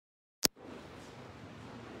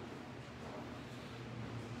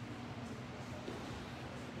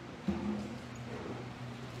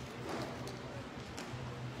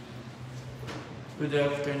Good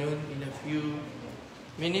afternoon. In a few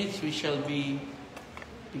minutes, we shall be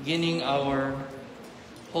beginning our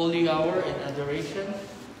Holy Hour and Adoration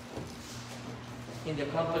in the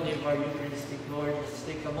company of our Eucharistic Lord. Let's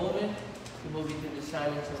take a moment to move into the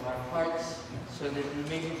silence of our hearts so that we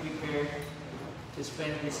may be prepared to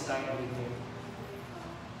spend this time with Him.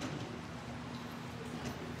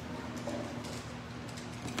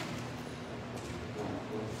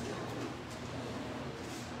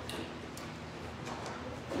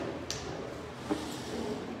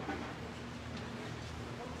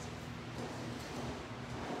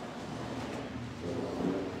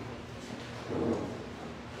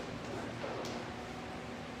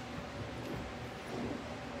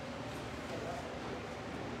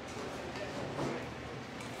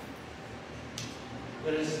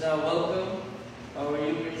 Let us now welcome our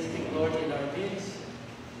Eucharistic Lord in our midst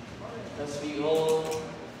as we all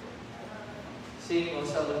sing O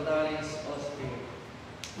Salutaris Ospe.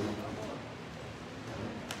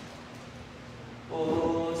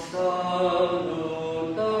 O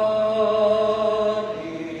Salutaris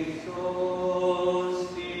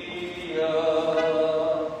Ostia,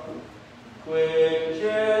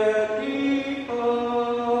 queceti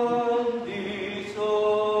pandis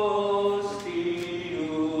ostium,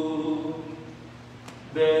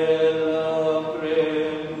 bella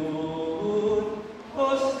premur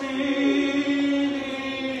hostilia,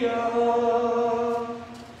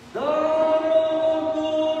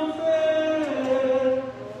 darotur fer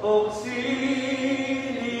auxilium,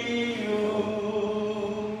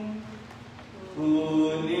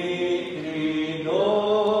 unit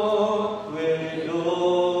trinoque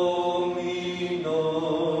Domino,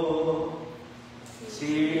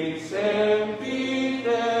 sit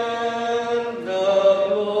sempiterna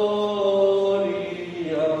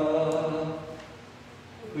gloria,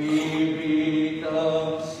 vivitam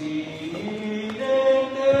sine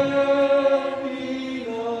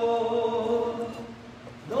termino,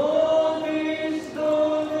 nobis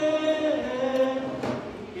donem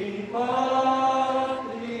in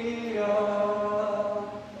patria.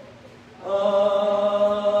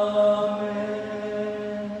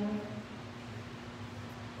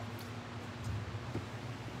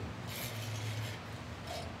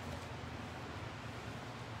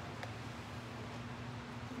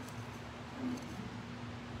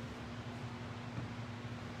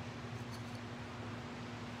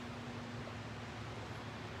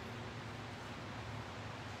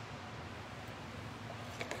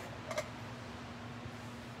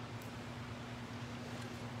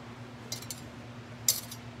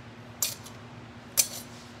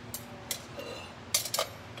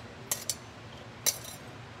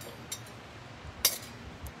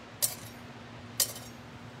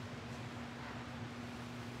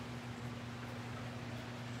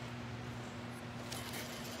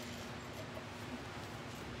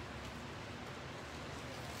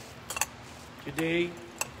 Amen.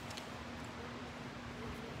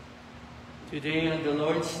 Today on the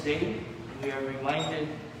Lord's Day, we are reminded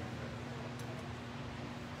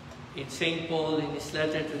in St. Paul in his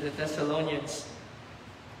letter to the Thessalonians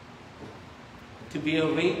to be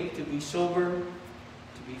awake, to be sober,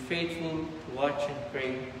 to be faithful, to watch and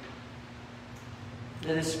pray.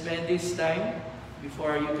 Let us spend this time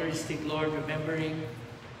before our Eucharistic Lord remembering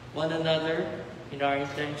one another in our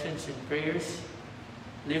intentions and prayers,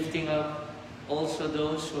 lifting up also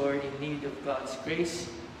those who are in need of God's grace,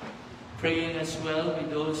 praying as well with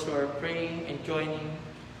those who are praying and joining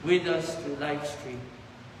with us through live stream.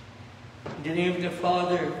 In the name of the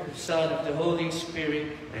Father, the Son, of the Holy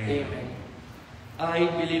Spirit, Amen. I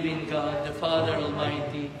believe in God, the Father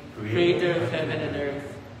Almighty, creator of heaven and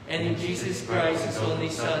earth, and in Jesus Christ, His only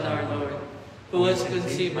Son, our Lord, who was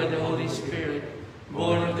conceived by the Holy Spirit,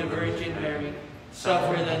 born of the Virgin Mary,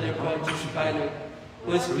 suffered under Pontius Pilate,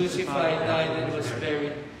 was crucified, died, and was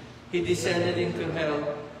buried. He descended into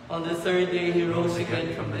hell. On the third day He rose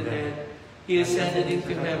again from the dead. He ascended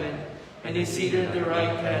into heaven, and is seated at the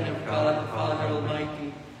right hand of God the Father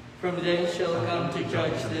Almighty. From thence shall come to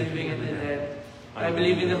judge the living and the dead. I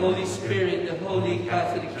believe in the Holy Spirit, the Holy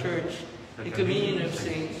Catholic Church, the communion of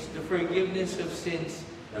saints, the forgiveness of sins,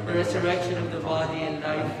 the resurrection of the body, and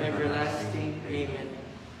life everlasting. Amen.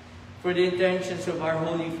 For the intentions of our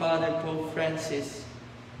Holy Father, Pope Francis,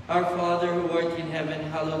 our Father who art in heaven,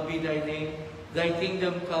 hallowed be thy name. Thy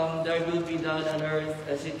kingdom come, thy will be done on earth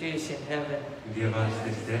as it is in heaven. Give us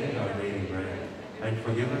this day our daily bread, and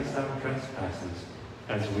forgive us our trespasses,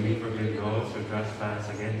 as we forgive those who trespass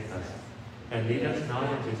against us. And lead us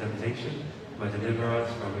not into temptation, but deliver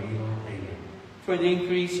us from evil. Amen. For the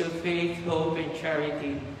increase of faith, hope, and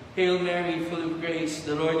charity, Hail Mary, full of grace,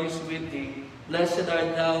 the Lord is with thee. Blessed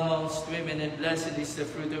art thou amongst women, and blessed is the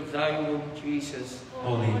fruit of thy womb, Jesus.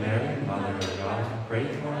 Holy Mary, Mother of God, pray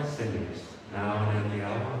for us sinners, now and at the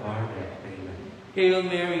hour of our death. Amen. Hail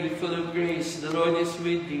Mary, full of grace, the Lord is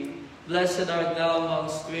with thee. Blessed art thou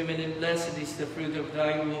amongst women, and blessed is the fruit of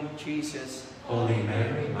thy womb, Jesus. Holy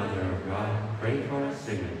Mary, Mother of God, pray for us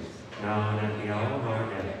sinners, now and at the hour of our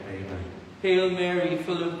death. Amen. Hail Mary,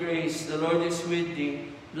 full of grace, the Lord is with thee.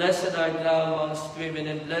 Blessed art thou amongst women,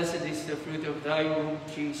 and blessed is the fruit of thy womb,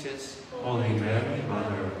 Jesus. Holy Mary,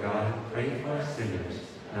 Mother of God, pray for us sinners,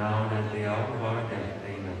 now and at the hour of our death.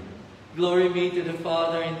 Amen. Glory be to the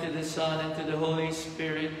Father, and to the Son, and to the Holy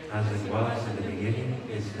Spirit. As it was in the beginning,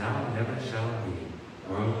 is now, and ever shall be,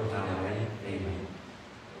 world without end. Amen.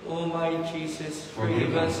 O my Jesus,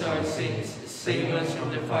 forgive us our sins, save us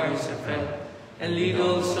from the fires of hell, and lead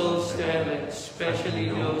all souls to heaven, especially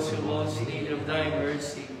those who most need of thy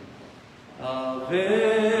mercy.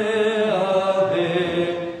 Ave,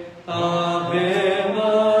 Ave, Ave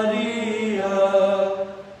Maria.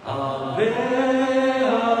 Ave,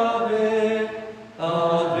 Ave,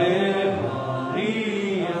 Ave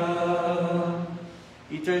Maria.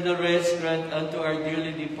 Eternal rest grant unto our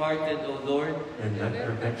dearly departed, O Lord, And let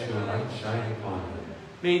perpetual light shine upon them.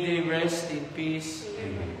 may they rest in peace.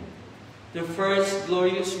 Amen. The first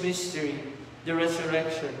glorious mystery, the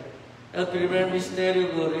resurrection. El primer misterio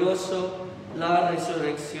glorioso, la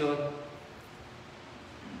resurrección.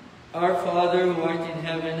 Our Father, who art in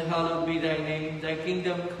heaven, hallowed be thy name. Thy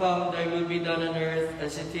kingdom come, thy will be done on earth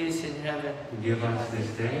as it is in heaven. Give us this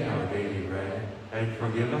day our daily bread, and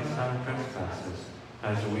forgive us our trespasses,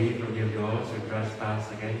 as we forgive those who trespass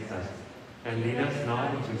against us. And lead us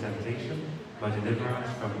not into temptation, but deliver us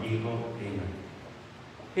from evil. Amen.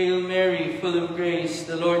 Hail Mary, full of grace,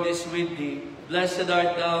 the Lord is with thee. Blessed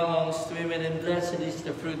art thou amongst women, and blessed is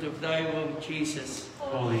the fruit of thy womb, Jesus.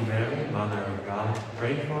 Holy Mary, Mother of God,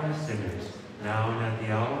 pray for us sinners, now and at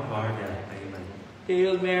the hour of our death. Amen.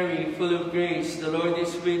 Hail Mary, full of grace, the Lord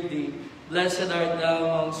is with thee. Blessed art thou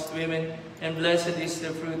amongst women, and blessed is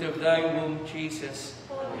the fruit of thy womb, Jesus.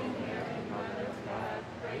 Holy Mary, Mother of God,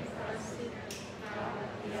 pray for us sinners, now and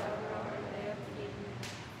at the hour of our death. Amen.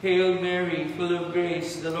 Hail Mary, full of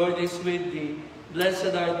grace, the Lord is with thee.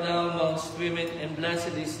 Blessed art thou amongst women, and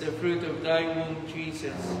blessed is the fruit of thy womb,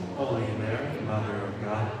 Jesus. Holy Mary, Mother of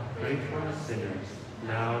God, pray for us sinners,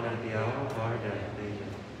 now and at the hour of our death. Amen.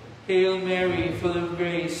 Hail Mary, full of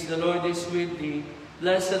grace, the Lord is with thee.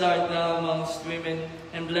 Blessed art thou amongst women,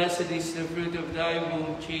 and blessed is the fruit of thy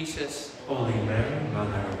womb, Jesus. Holy Mary,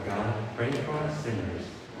 Mother of God, pray for us sinners,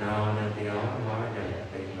 now and at the hour of our death.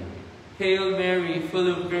 Amen. Hail Mary,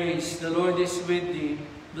 full of grace, the Lord is with thee.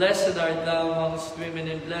 Blessed art thou amongst women,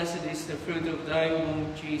 and blessed is the fruit of thy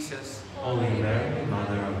womb, Jesus. Holy Mary,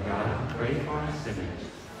 Mother of God, pray for us sinners,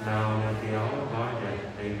 now and at the hour of our death.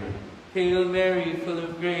 Amen. Hail Mary, full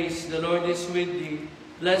of grace, the Lord is with thee.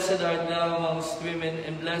 Blessed art thou amongst women,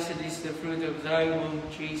 and blessed is the fruit of thy womb,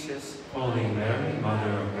 Jesus. Holy Mary,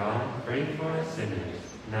 Mother of God, pray for us sinners,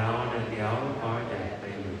 now and at the hour of our death.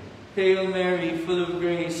 Amen. Hail Mary, full of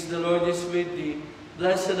grace, the Lord is with thee.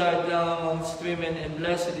 Blessed art thou amongst women, and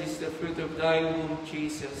blessed is the fruit of thy womb,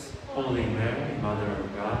 Jesus. Holy Mary, Mother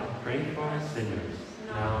of God, pray for us sinners,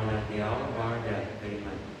 now and at the hour of our death.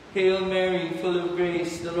 Amen. Hail Mary, full of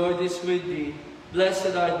grace, the Lord is with thee.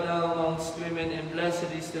 Blessed art thou amongst women, and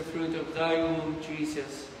blessed is the fruit of thy womb,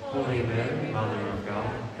 Jesus. Holy Mary, Mother of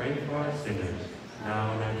God, pray for us sinners,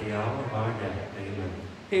 now and at the hour of our death. Amen.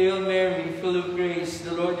 Hail Mary, full of grace,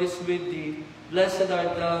 the Lord is with thee. Blessed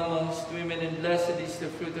art thou amongst women, and blessed is the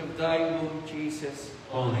fruit of thy womb, Jesus.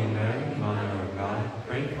 Holy Mary, Mother of God,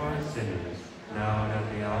 pray for us sinners, now and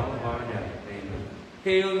at the hour of our death. Amen.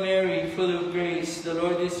 Hail Mary, full of grace, the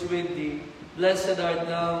Lord is with thee. Blessed art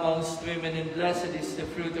thou amongst women, and blessed is the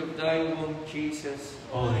fruit of thy womb, Jesus.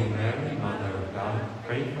 Holy Mary, Mother of God,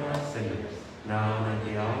 pray for us sinners, now and at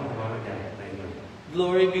the hour of our death. Amen.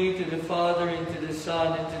 Glory be to the Father, and to the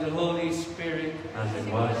Son, and to the Holy Spirit. As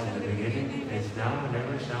it was in the beginning, is now, and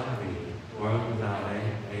ever shall be, world without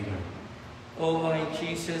end. Amen. O my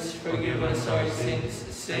Jesus, forgive us our sins,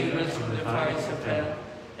 save us from the fires of hell,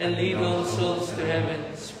 and lead all souls to heaven,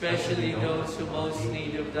 especially those who most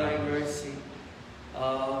need of thy mercy.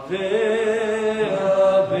 Ave,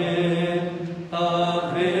 Ave,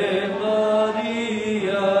 Ave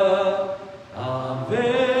Maria. Ave,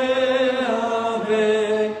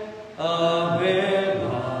 Ave, Ave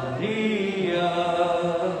Maria.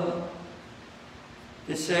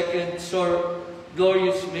 The second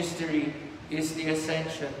glorious mystery is the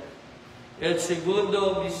Ascension. El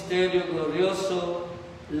segundo misterio glorioso,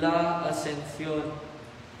 la Ascensión.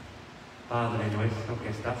 Padre nuestro que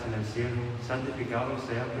estás en el cielo, santificado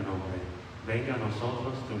sea tu nombre. Venga a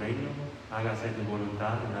nosotros tu reino, hágase tu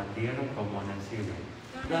voluntad en la tierra como en el cielo.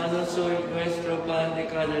 Danos hoy nuestro pan de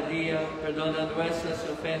cada día, perdona nuestras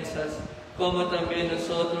ofensas, como también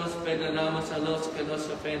nosotros perdonamos a los que nos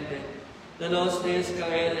ofenden. No nos dejes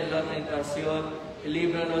caer en la tentación y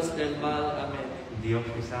líbranos del mal. Amén. Dios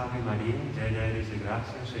te salve María, llena eres de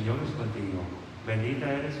gracia, el Señor es contigo. Bendita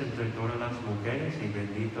eres entre todas las mujeres y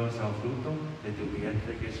bendito es el fruto de tu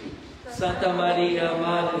vientre Jesús. Santa María,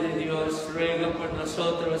 Madre de Dios, ruega por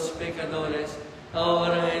nosotros pecadores,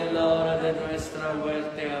 ahora y en la hora de nuestra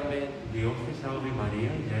muerte. Amén. Dios te salve María,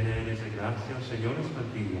 llena eres de gracia, el Señor es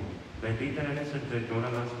contigo. Bendita eres entre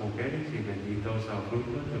todas las mujeres y bendito es el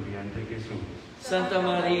fruto de tu vientre Jesús. Santa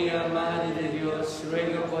María, Madre de Dios,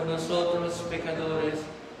 ruega por nosotros pecadores,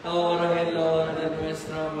 ahora y en la hora de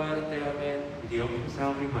nuestra muerte. Amén. Dios te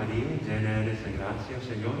salve María, llena eres de gracia, el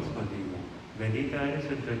Señor es contigo. Bendita eres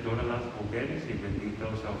entre todas las mujeres y bendito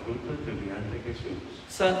es el fruto de tu vientre Jesús.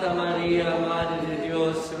 Santa María, Madre de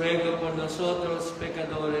Dios, ruega por nosotros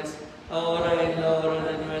pecadores, ahora y en la hora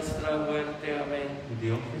de nuestra muerte. Amén.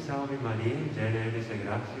 Dios te salve María, llena eres de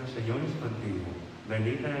gracia, el Señor es contigo.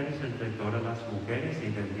 Bendita eres entre todas las mujeres y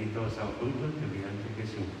bendito es el fruto de tu vientre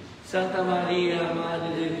Jesús. Santa María,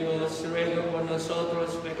 Madre de Dios, ruega por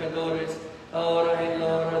nosotros pecadores, ahora y en la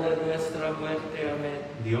hora de nuestra muerte. Amén.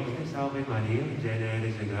 Dios te salve María, llena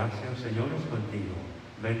eres de gracia, el Señor es contigo.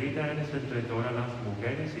 Bendita eres entre todas las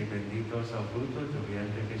mujeres y bendito es el fruto de tu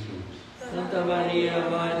vientre Jesús. Santa María,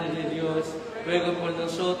 Madre de Dios, ruega por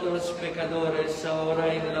nosotros pecadores,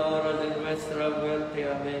 ahora y en la hora de nuestra muerte.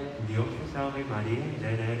 Amén. Dios te salve María,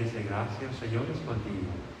 llena eres de gracia, el Señor es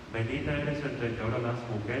contigo. Bendita eres entre todas las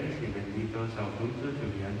mujeres y bendito es el fruto de tu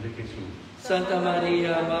vientre Jesús. Santa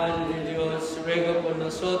María, Madre de Dios, ruega por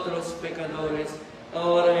nosotros pecadores,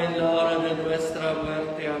 ahora y en la hora de nuestra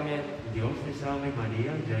muerte. Amén. Dios te salve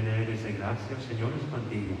María, llena eres de gracia, el Señor es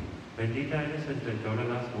contigo. Bendita eres entre todas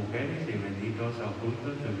las mujeres y bendito es el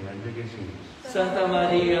fruto de tu vientre Jesús. Santa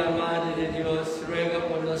María, Madre de Dios, ruega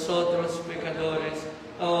por nosotros pecadores,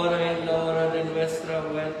 ahora y en la hora de nuestra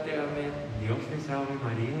muerte. Amén. Dios te salve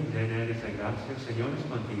María, llena eres de gracia, el Señor es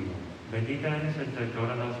contigo. Bendita eres entre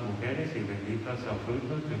todas las mujeres y bendito es el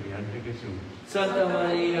fruto de tu vientre Jesús. Santa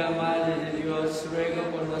María, Madre de Dios, ruega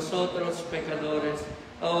por nosotros pecadores,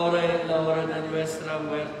 ahora y en la hora de nuestra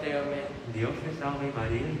muerte. Amén. Dios te salve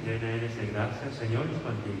María, llena eres de gracia, el Señor es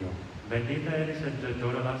contigo. Bendita eres entre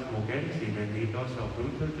todas las mujeres y bendito es el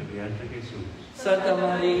fruto de tu vientre Jesús. Santa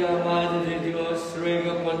María, Madre de Dios,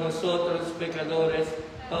 ruega por nosotros pecadores,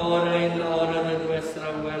 ahora y en la hora de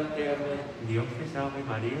nuestra muerte. Amén. Dios te salve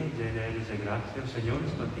María, llena eres de gracia, el Señor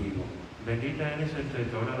es contigo. Bendita eres entre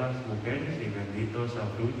todas las mujeres y bendito es el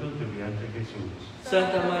fruto de tu vientre Jesús.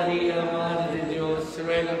 Santa María, Madre de Dios,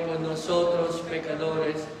 ruega por nosotros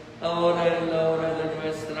pecadores, ahora y en la hora de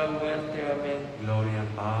nuestra muerte. Amén. Gloria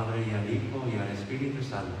al Padre, y al Hijo, y al Espíritu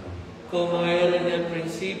Santo. Como era en el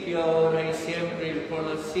principio, ahora y siempre, y por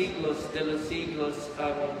los siglos de los siglos.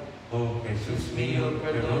 Amén. Oh Jesús mío,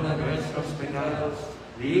 perdona nuestros pecados,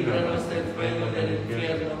 líbranos del fuego del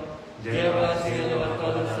infierno, lleva al cielo a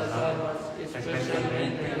todas las almas,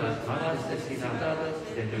 especialmente a las más necesitadas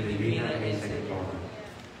de tu divina misericordia.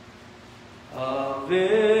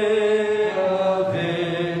 Ave,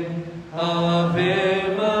 ave,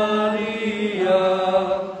 ave María,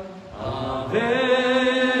 ave,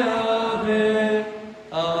 ave,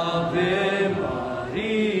 ave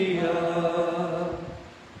María.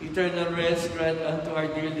 Eternal rest grant unto our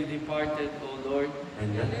dearly departed, O Lord.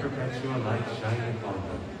 And let perpetual light shine upon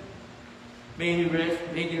them. May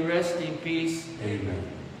they rest in peace. Amen.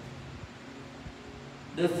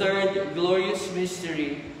 The third glorious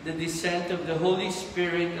mystery, the descent of the Holy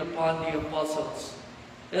Spirit upon the apostles.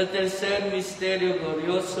 El tercer misterio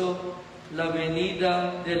glorioso, la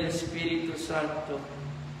venida del Espíritu Santo.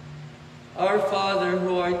 Our Father,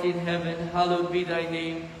 who art in heaven, hallowed be thy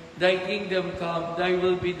name. Thy kingdom come, thy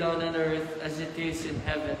will be done on earth as it is in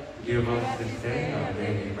heaven. Give us this day our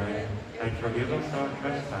daily bread, and forgive us our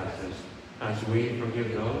trespasses, as we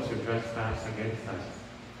forgive those who trespass against us.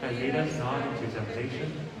 And lead us not into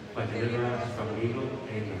temptation, but deliver us from evil.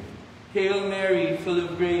 Amen. Hail Mary, full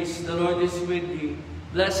of grace, the Lord is with thee.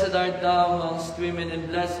 Blessed art thou amongst women, and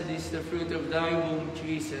blessed is the fruit of thy womb,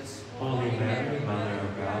 Jesus. Holy Mary, Mother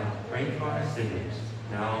of God, pray for us sinners,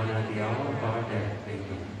 now and at the hour of our death.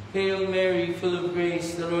 Amen. Hail Mary, full of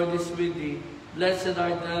grace, the Lord is with thee. Blessed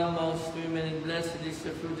art thou amongst women, and blessed is the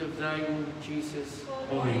fruit of thy womb, Jesus.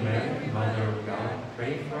 Holy Mary, Mother of God,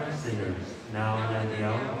 pray for us sinners, now and at the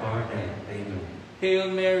hour of our death. Amen. Hail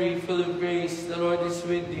Mary, full of grace, the Lord is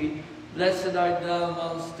with thee. Blessed art thou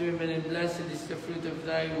amongst women, and blessed is the fruit of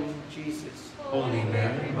thy womb, Jesus. Holy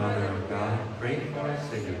Mary, Mother of God, pray for us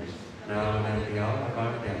sinners, now and at the hour of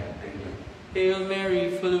our death. Amen. Hail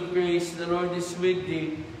Mary, full of grace, the Lord is with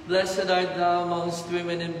thee. Blessed art thou amongst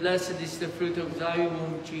women, and blessed is the fruit of thy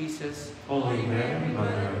womb, Jesus. Holy Mary,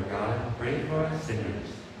 Mother of God, pray for us sinners,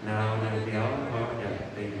 now and at the hour of our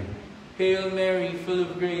death. Amen. Hail Mary, full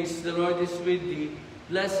of grace, the Lord is with thee.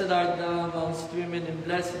 Blessed art thou amongst women, and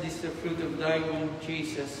blessed is the fruit of thy womb,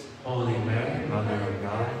 Jesus. Holy Mary, Mother of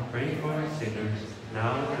God, pray for us sinners,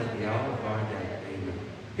 now and at the hour of our death. Amen.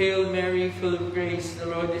 Hail Mary, full of grace, the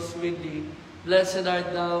Lord is with thee. Blessed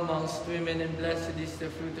art thou amongst women, and blessed is the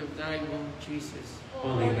fruit of thy womb, Jesus.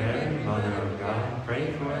 Holy Mary, Mother of God,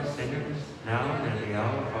 pray for us sinners, now and at the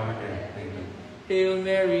hour of our death. Amen. Hail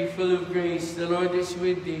Mary, full of grace, the Lord is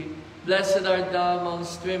with thee. Blessed art thou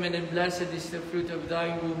amongst women, and blessed is the fruit of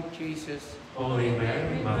thy womb, Jesus. Holy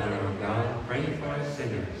Mary, Mother of God, pray for us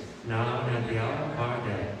sinners, now and at the hour of our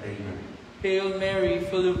death. Amen. Hail Mary,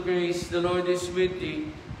 full of grace, the Lord is with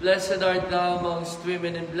thee. Blessed art thou amongst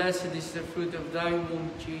women, and blessed is the fruit of thy womb,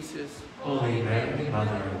 Jesus. Holy Mary,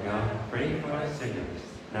 Mother of God, pray for us sinners,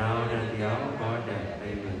 now and at the hour of our death.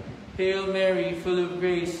 Amen. Hail Mary, full of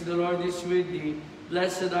grace, the Lord is with thee.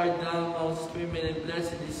 Blessed art thou amongst women, and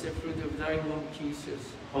blessed is the fruit of thy womb, Jesus.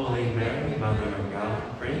 Holy Mary, Mother of God,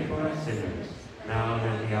 pray for us sinners, now and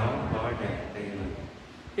at the hour of our death. Amen.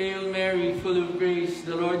 Hail Mary, full of grace,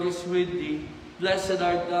 the Lord is with thee. Blessed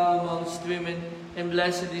art thou amongst women, and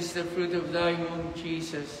blessed is the fruit of thy womb,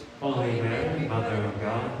 Jesus. Holy Mary, Mother of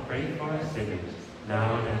God, pray for us sinners,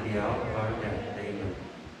 now and at the hour of our death. Amen.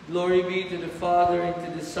 Glory be to the Father, and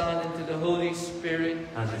to the Son, and to the Holy Spirit.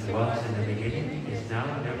 As it was in the beginning, is now,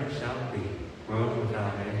 and ever shall be, world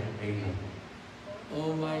without end. Amen.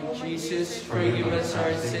 O my Jesus, forgive us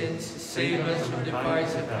our sins, save us from the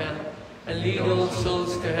fires of hell, and lead all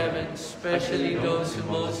souls to heaven, especially those who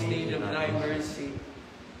most need of thy mercy.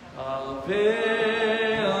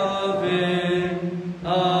 Ave, Ave,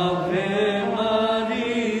 Ave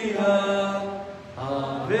Maria.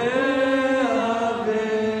 Ave,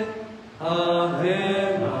 Ave,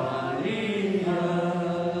 Ave Maria.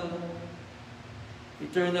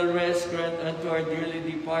 Eternal rest grant unto our dearly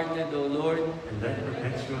departed, O Lord. And let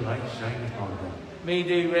perpetual light shine upon them. May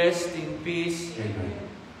they rest in peace. Amen.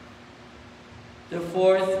 The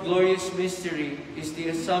fourth glorious mystery is the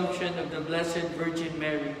Assumption of the Blessed Virgin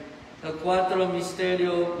Mary. El cuatro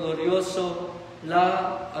misterio glorioso,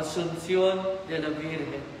 la Asunción de la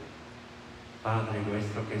Virgen. Padre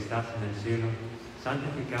nuestro que estás en el cielo,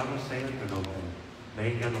 santificado sea tu nombre.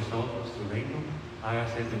 Venga a nosotros tu reino,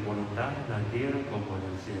 hágase tu voluntad en la tierra como en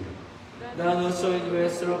el cielo. Danos hoy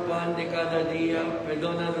nuestro pan de cada día,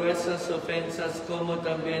 perdona nuestras ofensas como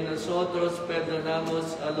también nosotros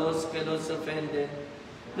perdonamos a los que nos ofenden.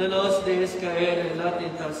 No nos dejes caer en la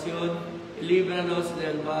tentación y líbranos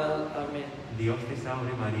del mal. Amén. Dios te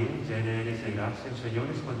salve María, llena eres de gracia, el Señor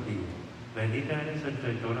es contigo. Bendita eres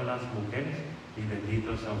entre todas las mujeres y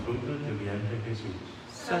bendito es el fruto de tu vientre Jesús.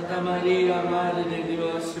 Santa María, Madre de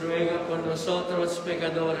Dios, ruega por nosotros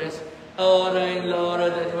pecadores, ahora y en la hora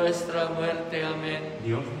de nuestra muerte. Amén.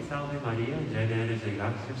 Dios te salve María, llena eres de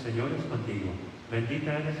gracia, el Señor es contigo.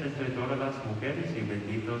 Bendita eres entre todas las mujeres y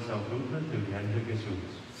bendito es el fruto de tu vientre Jesús.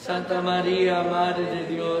 Santa María, Madre de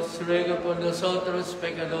Dios, ruega por nosotros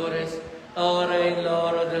pecadores, ahora y en la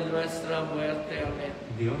hora de nuestra muerte. Amén.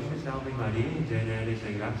 Dios te salve María, llena eres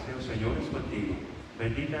de gracia, el Señor es contigo.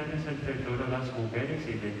 Bendita eres entre todas las mujeres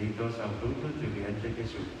y bendito es el fruto de tu vientre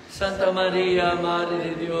Jesús. Santa María, Madre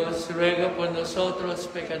de Dios, ruega por nosotros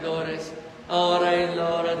pecadores, ahora y en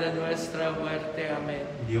la hora de nuestra muerte. Amén.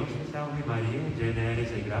 Dios te salve María, llena eres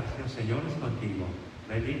de gracia, el Señor es contigo.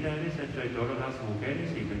 Bendita eres entre todas las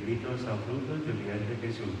mujeres y bendito es el fruto de tu vientre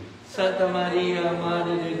Jesús. Santa María,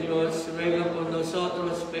 Madre de Dios, ruega por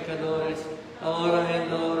nosotros pecadores, ahora y en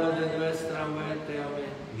la hora de nuestra muerte.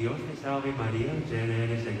 Amén. Dios te salve María, llena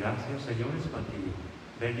eres de gracia, el Señor es contigo.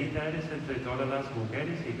 Bendita eres entre todas las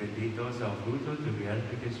mujeres y bendito es el fruto de tu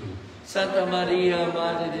vientre Jesús. Santa María,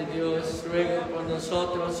 Madre de Dios, ruega por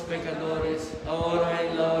nosotros pecadores, ahora y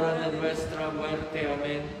en la hora de nuestra muerte.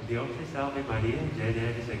 Amén. Dios te salve María, llena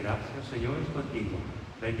eres de gracia, el Señor es contigo.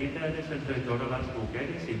 Bendita eres entre todas las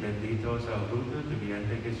mujeres y bendito es el fruto de tu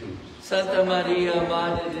vientre Jesús. Santa María,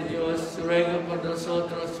 Madre de Dios, ruega por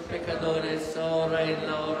nosotros pecadores, ahora y en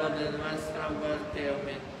la hora de nuestra muerte.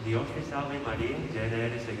 Amén. Dios te salve María, llena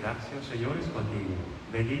eres de gracia, el Señor es contigo.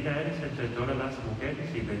 Bendita eres entre todas las mujeres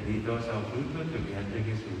y bendito es el fruto de tu vientre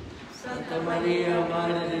Jesús. Santa María,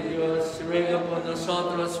 Madre de Dios, ruega por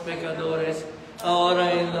nosotros pecadores,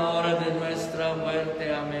 ahora y en la hora de nuestra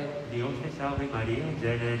muerte. Amén. Dios te salve María,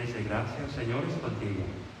 llena eres de gracia, el Señor es contigo.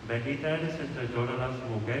 Bendita eres entre todas las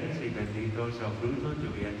mujeres y bendito es el fruto de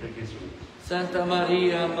tu vientre Jesús. Santa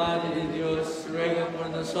María, Madre de Dios, ruega por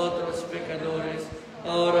nosotros pecadores,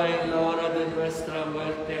 ahora y en la hora de nuestra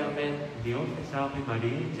muerte. Amén. Dios te salve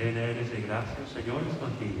María, llena eres de gracia, el Señor es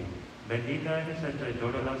contigo. Bendita eres entre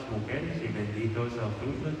todas las mujeres y bendito es el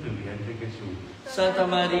fruto de tu vientre Jesús. Santa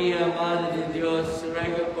María, Madre de Dios,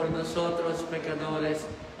 ruega por nosotros pecadores,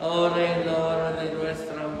 ahora y en la hora de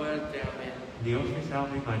nuestra muerte. Amén. Dios te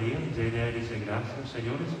salve María, llena eres de gracia, el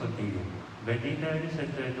Señor es contigo. Bendita eres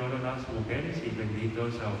entre todas las mujeres y bendito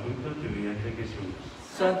es el fruto de tu vientre Jesús.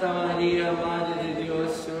 Santa María, Madre de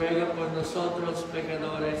Dios, ruega por nosotros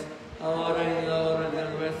pecadores, ahora y en la hora de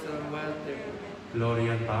nuestra muerte.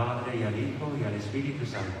 Gloria al Padre, y al Hijo, y al Espíritu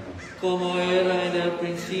Santo. Como era en el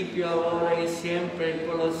principio, ahora y siempre,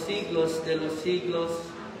 por los siglos de los siglos.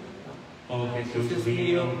 Oh Jesús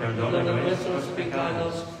mío, perdona nuestros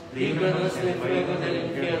pecados, líbranos del fuego del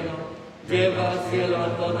infierno, lleva al cielo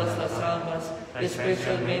a todas las almas,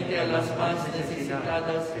 especialmente a las más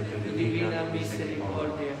necesitadas de tu divina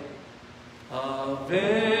misericordia.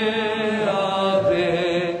 Ave,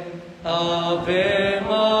 ave, ave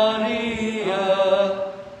María,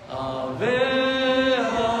 ave,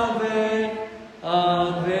 ave,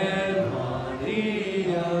 ave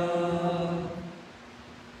María.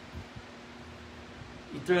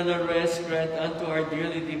 Eternal rest grant unto our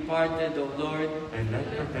dearly departed, O Lord, And let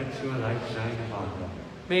perpetual light shine upon them.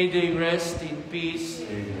 may they rest in peace.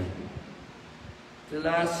 Amen. The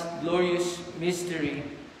last glorious mystery,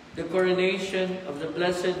 the coronation of the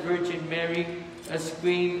Blessed Virgin Mary as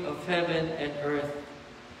Queen of Heaven and Earth.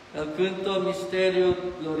 El quinto misterio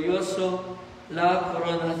glorioso, la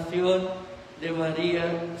coronación de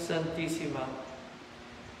María Santísima.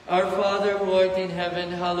 Our Father who art in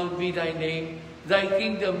heaven, hallowed be thy name. Thy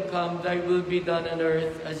kingdom come, thy will be done on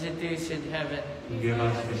earth as it is in heaven. Give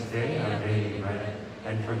us this day our daily bread,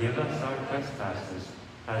 and forgive us our trespasses,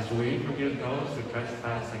 as we forgive those who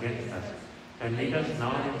trespass against us. And lead us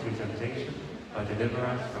not into temptation, but deliver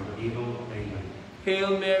us from evil. Amen.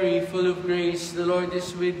 Hail Mary, full of grace, the Lord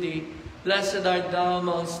is with thee. Blessed art thou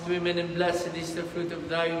amongst women, and blessed is the fruit of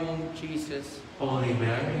thy womb, Jesus. Holy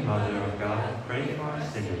Mary, Mother of God, pray for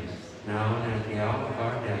us sinners, now and at the hour of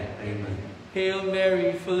our death. Amen. Hail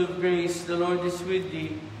Mary, full of grace, the Lord is with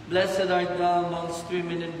thee. Blessed art thou amongst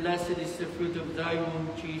women, and blessed is the fruit of thy womb,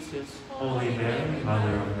 Jesus. Holy Mary,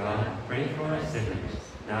 Mother of God, pray for us sinners,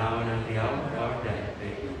 now and at the hour of our death.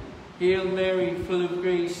 Amen. Hail Mary, full of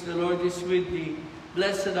grace, the Lord is with thee.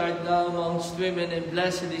 Blessed art thou amongst women, and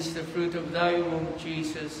blessed is the fruit of thy womb,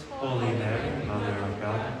 Jesus. Holy Mary, Mother of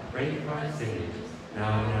God, pray for us sinners,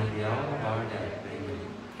 now and at the hour of our death. Amen.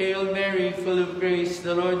 Hail Mary, full of grace,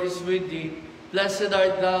 the Lord is with thee. Blessed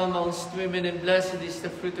art thou amongst women, and blessed is the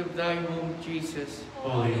fruit of thy womb, Jesus.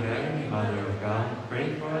 Holy Mary, Mother of God,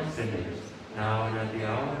 pray for us sinners, now and at the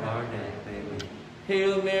hour of our death. Amen.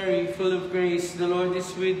 Hail Mary, full of grace, the Lord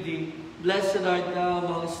is with thee. Blessed art thou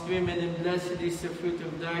amongst women, and blessed is the fruit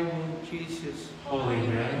of thy womb, Jesus. Holy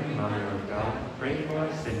Mary, Mother of God, pray for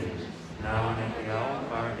us sinners, now and at the hour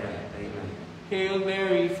of our death. Amen. Hail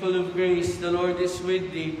Mary, full of grace, the Lord is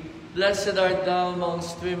with thee. Blessed art thou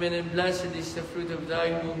amongst women, and blessed is the fruit of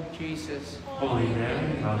thy womb, Jesus. Holy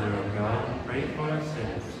Mary, Mother of God, pray for us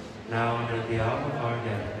sinners, now and at the hour of our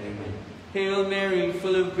death. Amen. Hail Mary,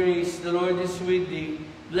 full of grace, the Lord is with thee.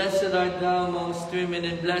 Blessed art thou amongst women,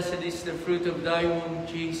 and blessed is the fruit of thy womb,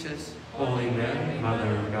 Jesus. Holy Mary,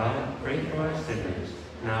 Mother of God, pray for us sinners,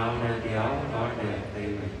 now and at the hour of our death.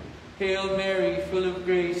 Amen. Hail Mary, full of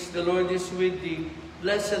grace, the Lord is with thee.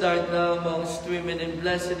 Blessed art thou amongst women, and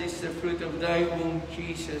blessed is the fruit of thy womb,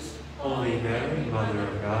 Jesus. Holy Mary, Mother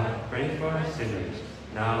of God, pray for us sinners,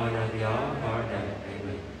 now and at the hour of our death.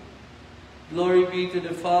 Amen. Glory be to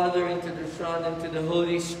the Father, and to the Son, and to the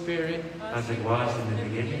Holy Spirit. As it was in the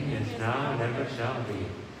beginning, is now, and ever shall be,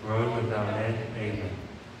 world without end. Amen.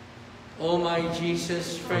 O my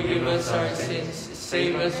Jesus, forgive us our sins,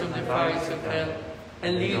 save us from the fires of hell,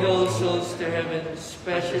 and lead all souls to heaven,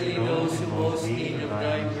 especially those who most need of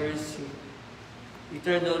thy mercy.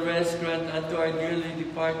 Eternal rest grant unto our dearly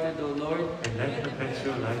departed, O Lord. And let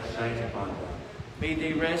perpetual light shine upon them. May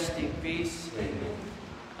they rest in peace. Amen.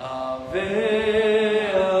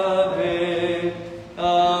 Ave, Ave,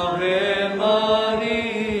 Ave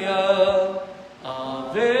Maria.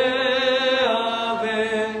 Ave,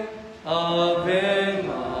 Ave, Ave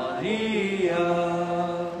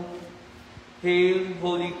Maria. Hail,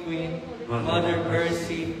 Holy Queen, Mother of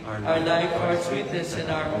Mercy, our life, our sweetness, and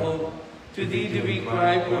our hope. To thee do we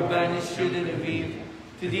cry, poor banished children of Eve.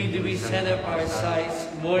 To thee do we send up our sighs,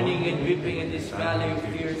 mourning and weeping in this valley of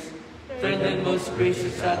tears. Turn then, most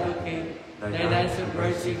gracious Advocate, thine hands of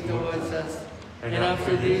mercy towards us, and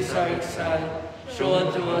after this our exile, show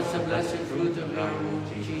unto us the blessed fruit of our womb,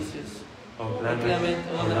 Jesus. O clement,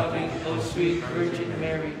 O loving, O sweet Virgin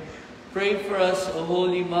Mary, pray for us, O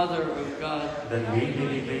Holy Mother of God, that we may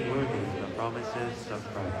be made worthy of the promises of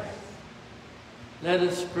Christ. Let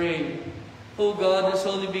us pray. O God, whose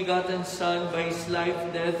only begotten Son, by his life,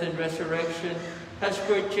 death, and resurrection, has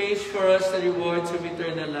purchased for us the rewards of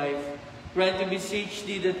eternal life, grant, we beseech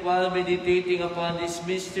thee, that while meditating upon these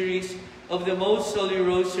mysteries of the most holy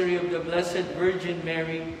Rosary of the Blessed Virgin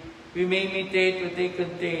Mary, we may imitate what they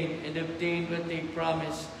contain and obtain what they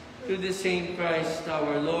promise, through the same Christ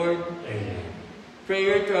our Lord. Amen.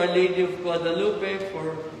 Prayer to Our Lady of Guadalupe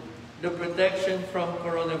for the protection from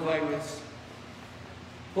coronavirus.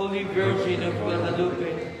 Holy Virgin of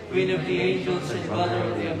Guadalupe, Queen of the angels and Mother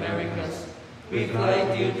of the Americas, we fly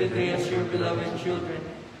to you today as your beloved children.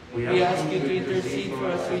 We ask you to intercede for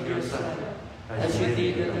us with your Son, as you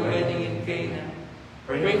did at the wedding in Cana.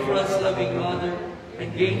 Pray for us, loving Mother,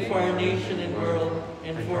 and gain for our nation and world,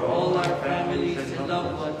 and for all our families and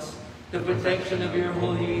loved ones, the protection of your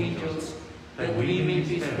holy angels, that we may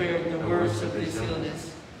be spared the worst of this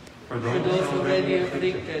illness. For those already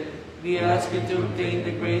afflicted, we ask you to obtain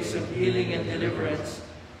the grace of healing and deliverance.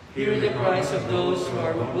 Hear the cries of those who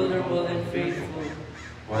are vulnerable and faithful.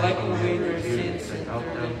 Wipe away their sins and help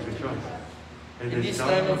them to trust. In this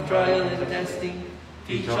time of trial and testing,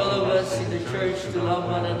 teach all of us in the Church to love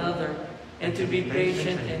one another and to be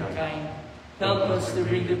patient and kind. Help us to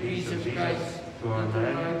bring the peace of Christ to our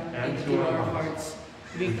land and to our hearts.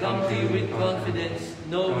 We come to you with confidence,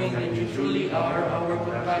 knowing that you truly are our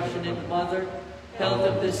compassionate Mother, health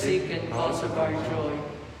of the sick and cause of our joy.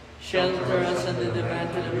 Shelter us under the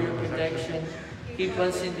mantle of your protection. Keep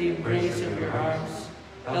us in the embrace of your arms.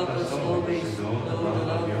 Help us always know the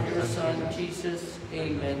love of your Son, Jesus.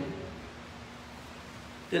 Amen.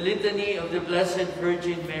 The Litany of the Blessed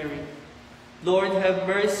Virgin Mary. Lord, have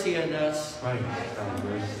mercy on us. Christ, have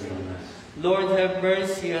mercy on us. Lord, have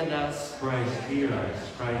mercy on us. Christ, hear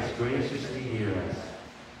us. Christ, graciously hear us.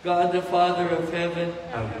 God, the Father of heaven,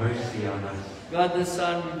 have mercy on us. God, the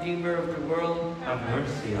Son, Redeemer of the world, have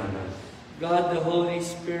mercy on us. God, the Holy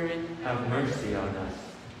Spirit, have mercy on us.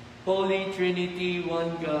 Holy Trinity,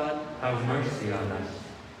 one God, have mercy on us.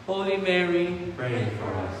 Holy Mary, pray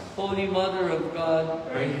for us. Holy Mother of God,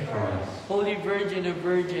 Pray for us. Holy Virgin of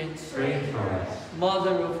Virgins, Pray for us.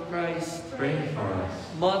 Mother of Christ, Pray for us.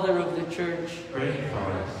 Mother of the Church, Pray for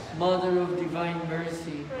us. Mother of Divine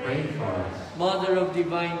Mercy, Pray for us. Mother of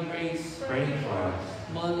Divine Grace, Pray for us.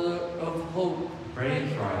 Mother of Hope, Pray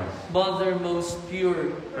for us. Mother most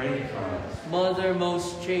pure, Pray for us. Mother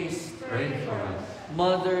most chaste, Pray for us.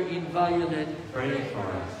 Mother inviolate, Pray for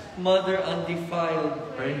us. Mother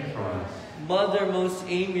undefiled, Pray for us. Mother most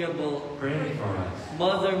amiable, Pray for us.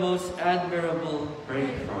 Mother most admirable, Pray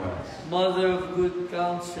for us. Mother of good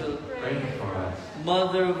counsel, Pray for us.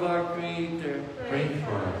 Mother of our Creator, Pray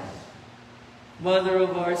for us. Mother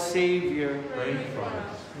of our Savior, Pray for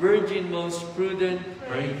us. Virgin most prudent,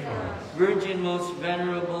 Pray for us. Virgin most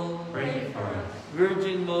venerable, Pray for us.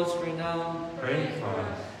 Virgin most renowned, Pray for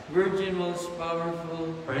us. Virgin most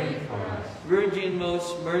powerful, Pray for us. Virgin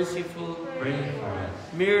most merciful, Pray for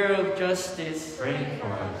us. Mirror of justice, Pray for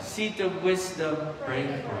us. Seat of wisdom,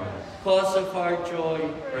 Pray for us. Cause of our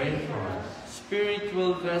joy, Pray for us.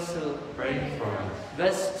 Spiritual vessel, Pray for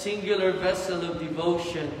us. Singular vessel of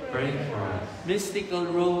devotion, Pray for us. Mystical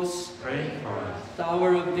rose, Pray for us.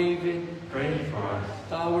 Tower of David, Pray for us.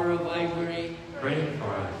 Tower of ivory, Pray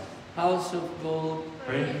for us. House of gold,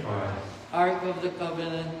 Pray for us. Ark of the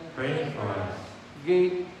covenant, Pray for us.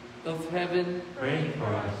 Gate of heaven, Pray for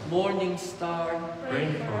us. Morning star,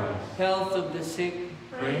 Pray for us. Health of the sick,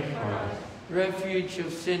 Pray for us. Refuge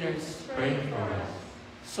of sinners, Pray for us.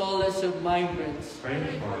 Solace of migrants,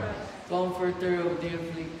 Pray for us. Comforter of the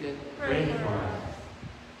afflicted, Pray for us.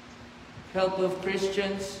 Help of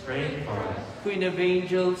Christians, Pray for us. Queen of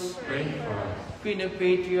angels, Pray for us. Queen of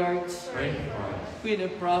patriarchs, Pray for us. Queen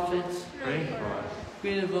of prophets, Pray for us.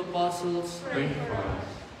 Queen of apostles, Pray for us.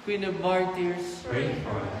 Queen of martyrs, Pray for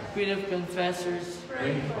us. Queen of confessors,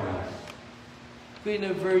 Pray for us. Queen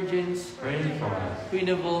of virgins, Pray for us. Queen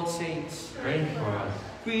of all saints, Pray for us.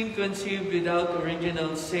 Queen conceived without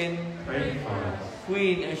original sin, Pray for us.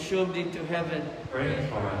 Queen assumed into heaven, Pray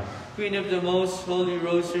for us. Queen of the most holy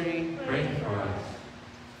Rosary, Pray for us.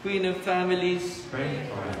 Queen of families, Pray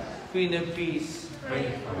for us. Queen of peace.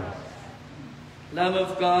 Pray for us. Lamb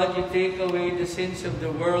of God, you take away the sins of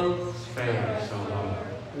the world. Spare us, O Lord.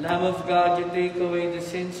 Lamb of God, you take away the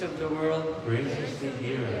sins of the world. Graciously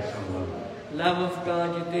hear us, O Lord. Lamb of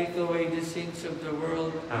God, you take away the sins of the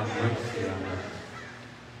world. Have mercy on us,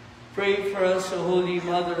 Pray for us, O Holy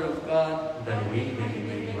Mother of God. that we may be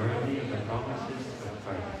made worthy of the promises of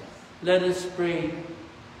Christ. Let us pray.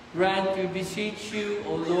 Grant, we beseech you,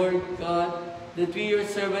 O Lord God, that we, your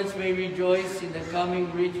servants, may rejoice in the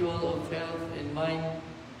coming ritual of health and mind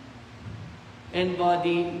and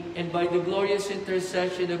body, and by the glorious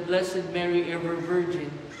intercession of Blessed Mary, ever Virgin,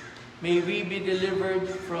 may we be delivered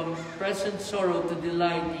from present sorrow to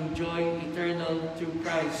delight in joy eternal through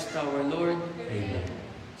Christ our Lord. Amen.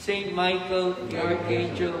 Saint Michael, the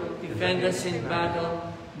Archangel, defend us in battle,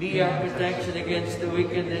 be our protection against the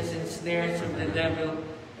wickedness and snares of the devil,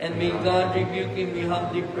 and may God rebuke him, we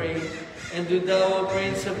humbly pray. And do thou, O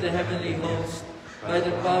Prince of the heavenly host, by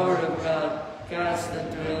the power of God, cast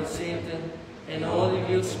unto hell Satan and all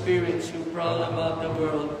evil spirits who prowl about the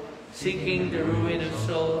world, seeking the ruin of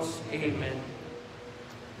souls. Amen.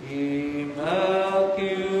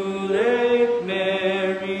 Immaculate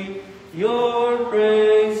Mary, your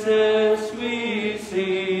praises we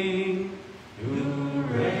sing. You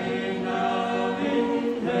reign now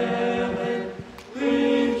in heaven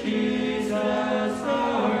with Jesus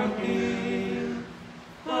our King.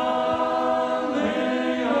 Ave,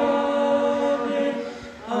 Ave,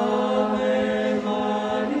 Ave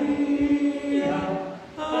Maria.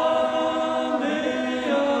 Ave,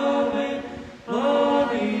 Ave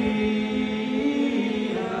Maria.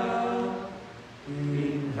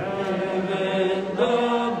 In heaven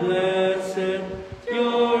the blessed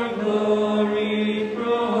your glory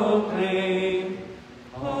proclaim.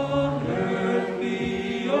 On earth we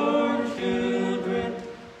your children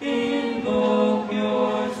invoke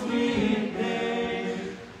your sweet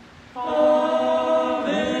name.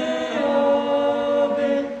 Ave,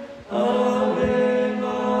 Ave, Ave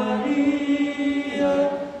Maria.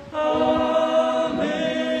 Ave,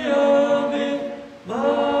 Ave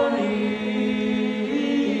Maria.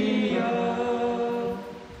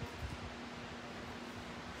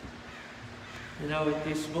 And now at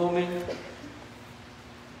this moment,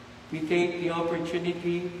 we take the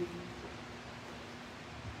opportunity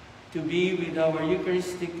to be with our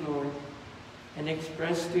Eucharistic Lord and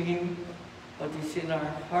express to Him what is in our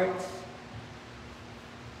hearts.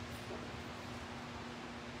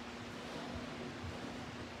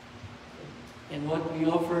 And what we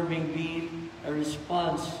offer may be a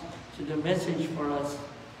response to the message for us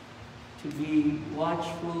to be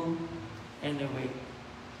watchful and awake.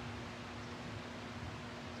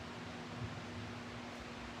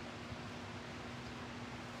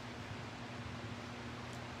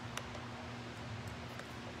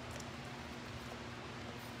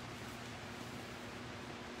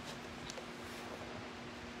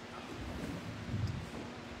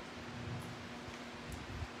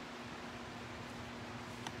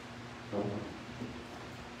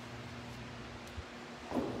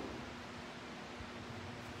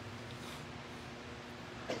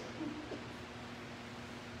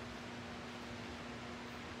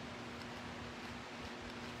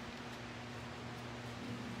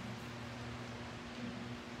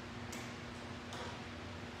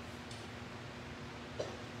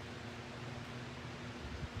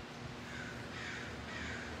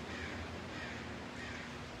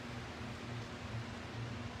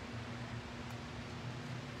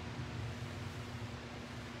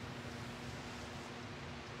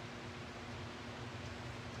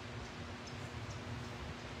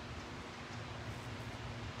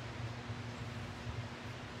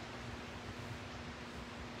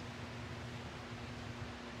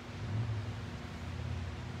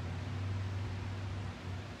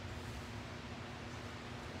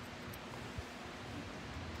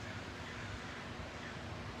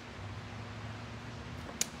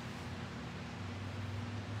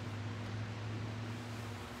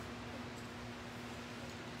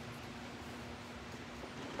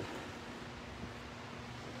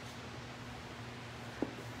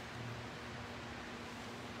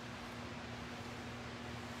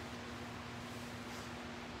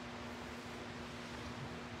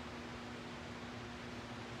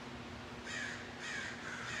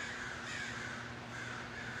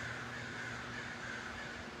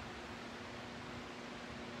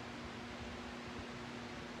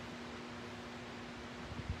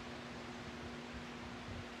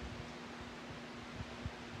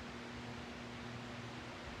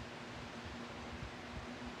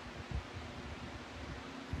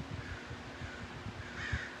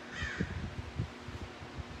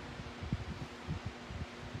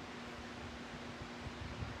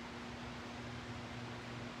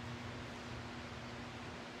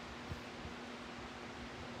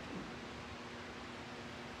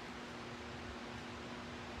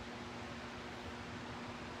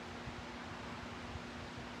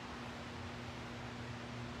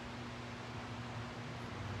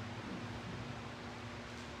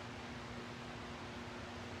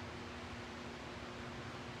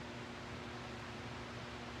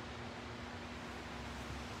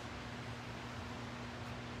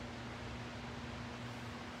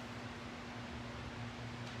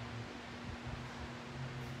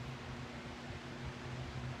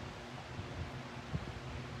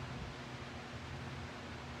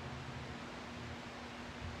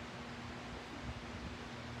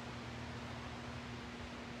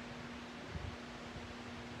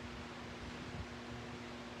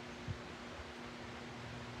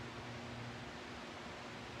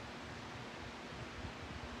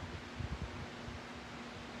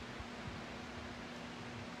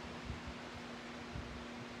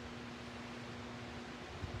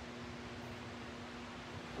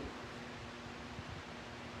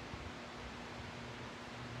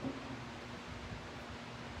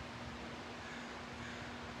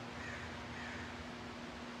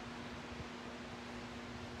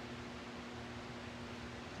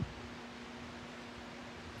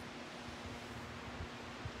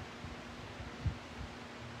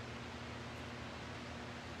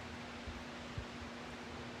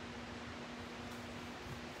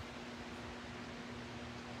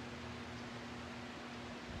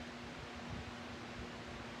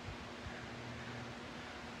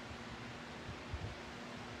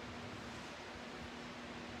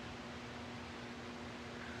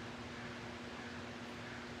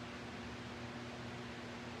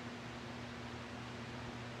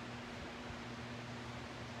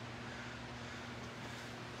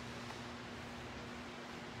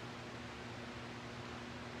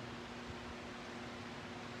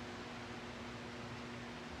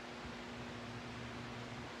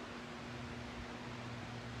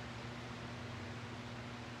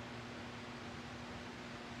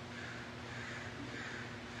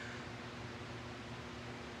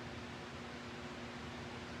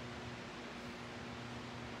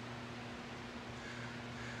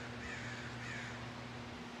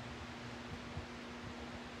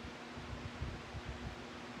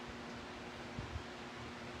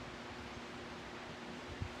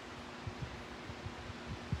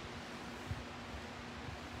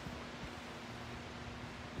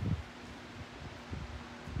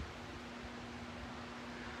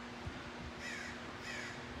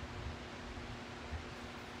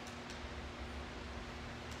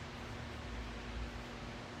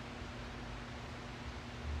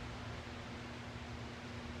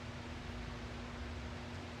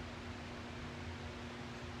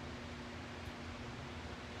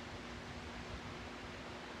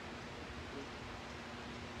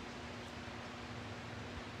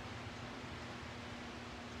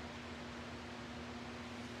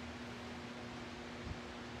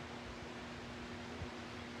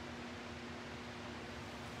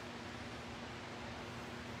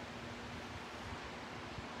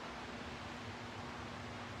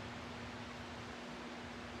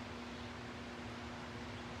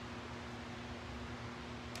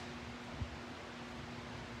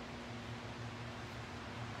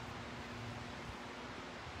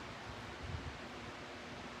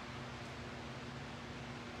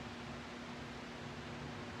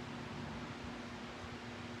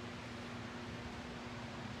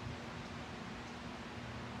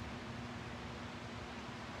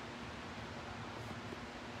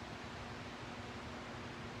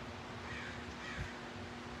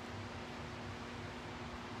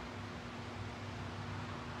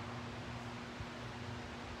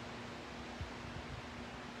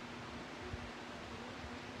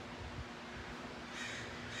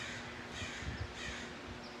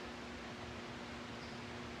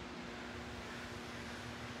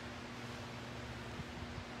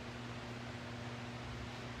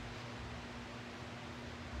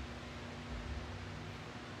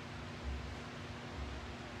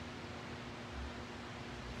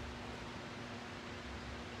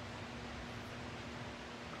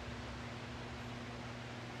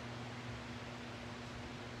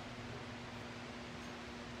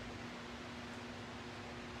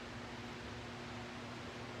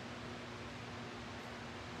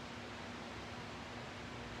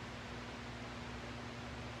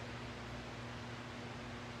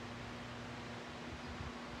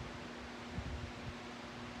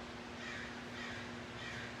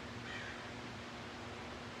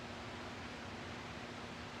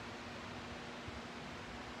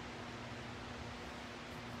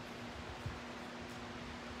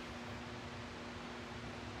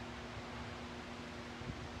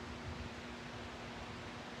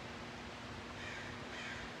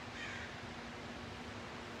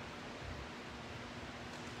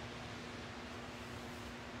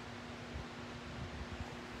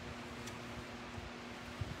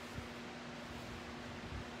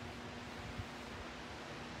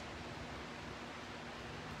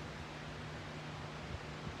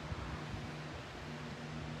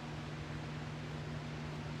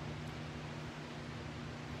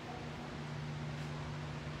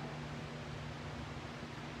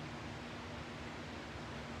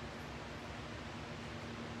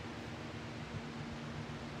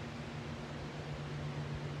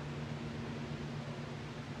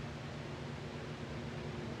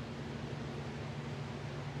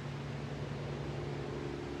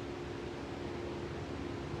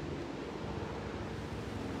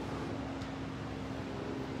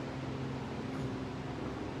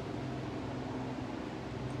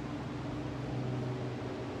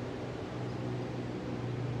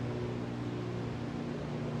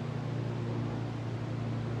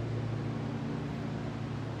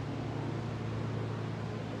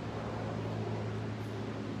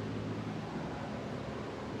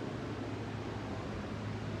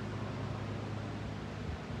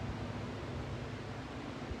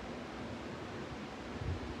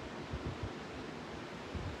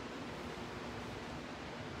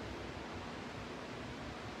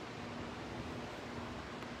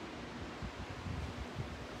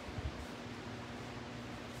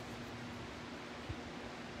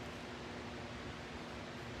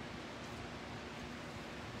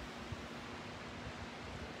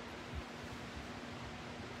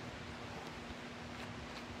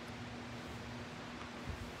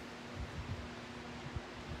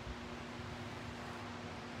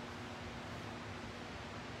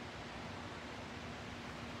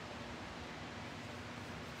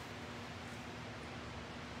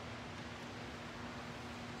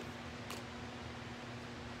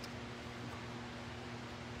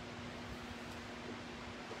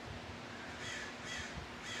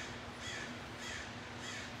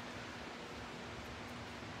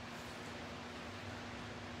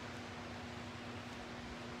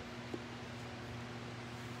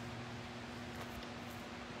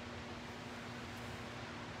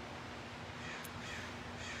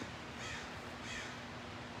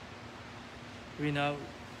 We now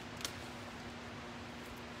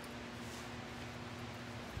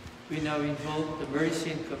invoke the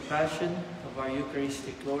mercy and compassion of our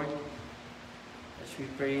Eucharistic Lord as we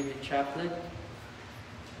pray the chaplet.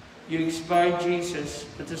 You expired Jesus,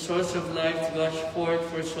 but the source of life gushed forth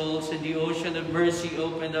for souls, and the ocean of mercy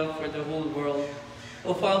opened up for the whole world.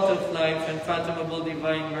 O fount of life, unfathomable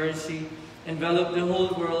divine mercy, envelop the whole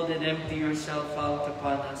world and empty yourself out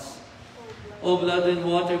upon us. O blood and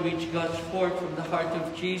water which gushed forth from the heart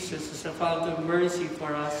of Jesus as a fount of mercy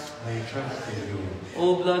for us. I trust in you.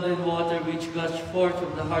 O blood and water which gushed forth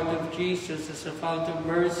from the heart of Jesus as a fount of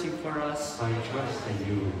mercy for us. I trust in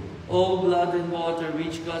you. O blood and water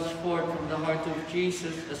which gushed forth from the heart of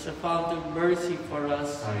Jesus as a fount of mercy for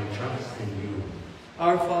us. I trust in you.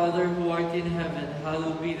 Our Father who art in heaven,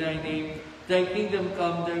 hallowed be thy name. Thy kingdom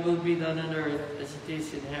come, thy will be done on earth as it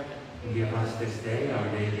is in heaven. Give us this day our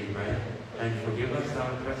daily bread, and forgive us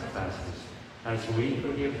our trespasses, as we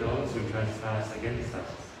forgive those who trespass against us.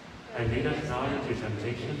 And lead us not into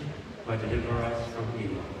temptation, but deliver us from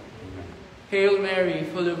evil. Amen. Hail Mary,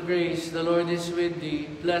 full of grace, the Lord is with thee.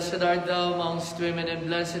 Blessed art thou amongst women, and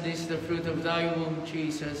blessed is the fruit of thy womb,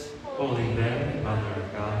 Jesus. Holy Mary, Mother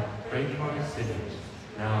of God, pray for us sinners,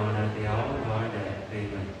 now and at the hour of our death.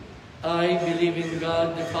 Amen. I believe in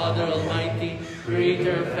God, the Father Almighty,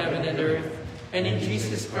 creator of heaven and earth, and in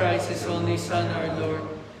Jesus Christ, his only Son, our Lord,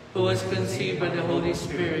 who was conceived by the Holy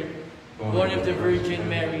Spirit, born of the Virgin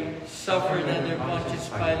Mary, suffered under Pontius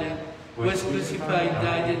Pilate, was crucified,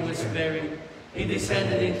 died, and was buried. He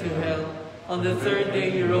descended into hell. On the third day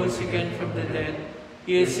he rose again from the dead.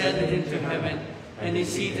 He ascended into heaven, and is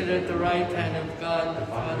seated at the right hand of God, the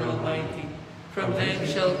Father Almighty. From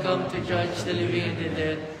thence shall come to judge the living and the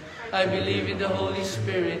dead. I believe in the Holy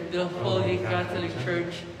Spirit, the Holy Catholic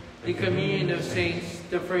Church, the communion of saints,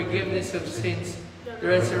 the forgiveness of sins, the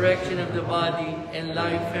resurrection of the body, and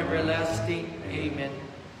life everlasting. Amen.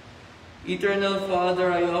 Eternal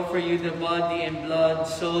Father, I offer you the body and blood,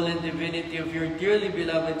 soul and divinity of your dearly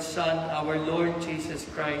beloved Son, our Lord Jesus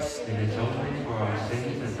Christ. In atonement for our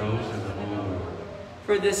sins and those of the whole world.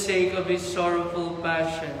 For the sake of his sorrowful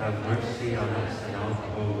passion. Have mercy on us and on the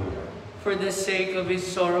whole world. For the sake of his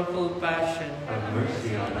sorrowful passion. Have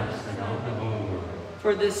mercy on us and on the whole world.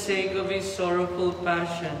 For the sake of his sorrowful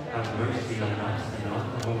passion. Have mercy on us and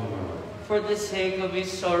on the whole world. For the sake of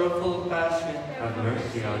his sorrowful passion. Have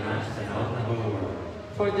mercy on us and on the whole world.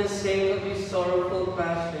 For the sake of his sorrowful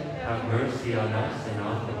passion. Have mercy on us and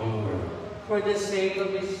on the whole world. For the sake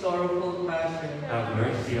of his sorrowful passion. Have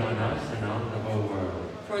mercy on us and on the whole world.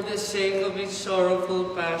 For the sake of his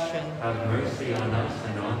sorrowful passion. Have mercy on us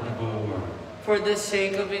and on the whole world. For the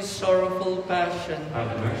sake of his sorrowful passion.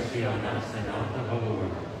 Have mercy on us and on the whole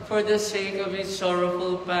world. For the sake of his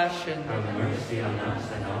sorrowful passion. Have mercy on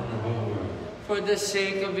us and on the whole world. For the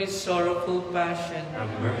sake of his sorrowful passion.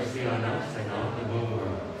 Have mercy on us and on the whole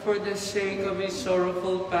world. For the sake of his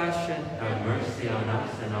sorrowful passion. Have mercy on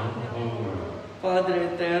us and on the whole world. Padre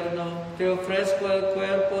eterno, te ofrezco el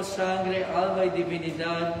cuerpo, sangre, alma y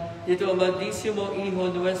divinidad de tu amadísimo Hijo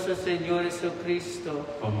nuestro Señor Jesucristo,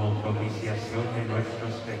 como propiciación de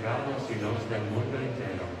nuestros pecados y los del mundo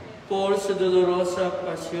entero. Por su dolorosa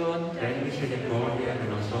pasión. Ten misericordia de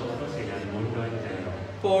nosotros y del mundo entero.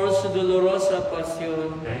 Por su dolorosa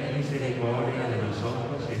pasión. Ten misericordia de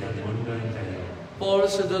nosotros y del mundo entero. Por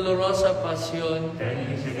su dolorosa pasión. Ten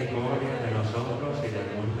misericordia de nosotros y del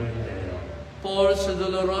mundo entero. Por su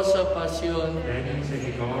dolorosa pasión. Ten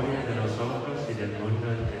misericordia de nosotros y del mundo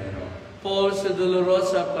entero. Por su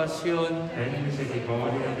dolorosa pasión. Ten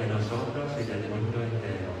misericordia de nosotros y del mundo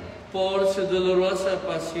entero. Por su dolorosa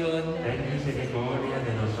pasión. Ten misericordia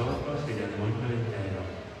de nosotros y del mundo entero.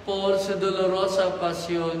 Por su dolorosa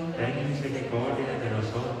pasión. Ten misericordia de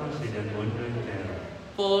nosotros y del mundo entero.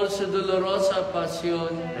 Por su dolorosa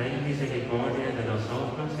pasión. Ten misericordia de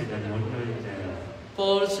nosotros y del mundo entero.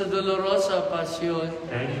 Por su dolorosa pasión.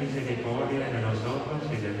 Ten misericordia de nosotros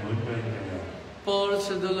y del mundo entero. Por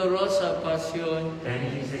su dolorosa pasión.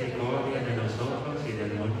 Ten misericordia de nosotros y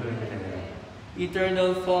del mundo entero.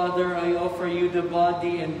 Eternal Father, I offer you the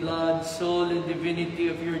body and blood, soul and divinity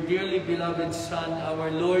of your dearly beloved Son, our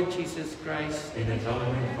Lord Jesus Christ. In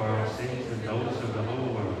atonement for our sins and those of the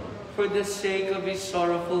whole world. For the sake of his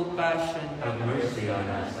sorrowful passion. Have mercy on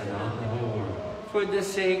us and on the whole world. For the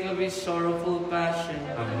sake of his sorrowful passion.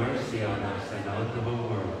 Have mercy on us and on the whole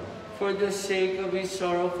world. For the sake of his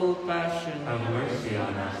sorrowful passion. Have mercy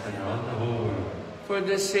on us and on the whole world. For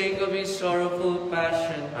the sake of his sorrowful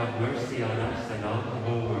passion. Have mercy on us and on the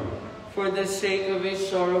whole world. For the sake of his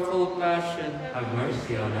sorrowful passion. Have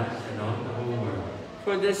mercy on us and on the whole world.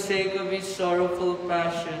 For the sake of his sorrowful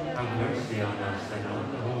passion. Have mercy on us and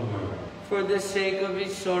on the whole world. For the sake of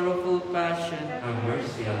his sorrowful passion. Have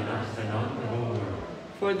mercy on us and on the whole world.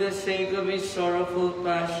 For the sake of his sorrowful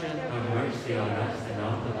passion. Have mercy on us and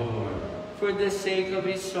on the whole world. For the sake of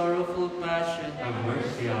his sorrowful passion. Have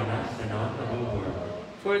mercy on us and on the whole world.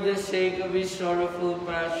 For the sake of his sorrowful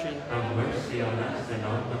passion. Have mercy on us and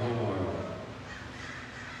on the whole world.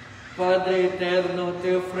 Padre eterno,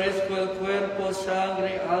 te ofrezco el cuerpo,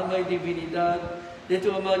 sangre, alma y divinidad de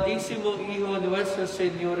tu amadísimo Hijo nuestro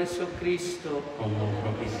Señor Jesucristo, como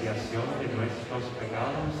propiciación de nuestros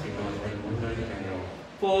pecados y los del mundo entero.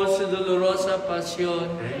 por su dolorosa pasión,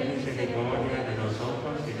 Ten misericordia de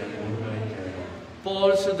nosotros y del mundo entero.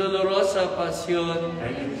 por su dolorosa pasión,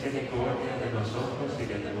 Ten misericordia de nosotros y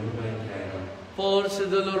del mundo entero. por su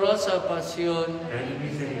dolorosa pasión, Ten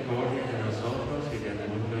misericordia de nosotros y del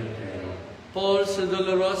mundo entero. por su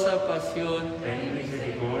dolorosa pasión, Ten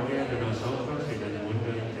misericordia de nosotros y del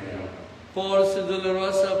mundo entero. por su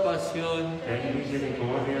dolorosa pasión, Ten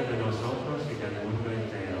misericordia de nosotros y del mundo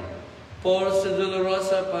entero. por su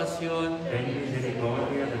dolorosa pasión, Ten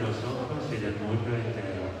misericordia de nosotros y del mundo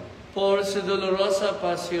entero. por su dolorosa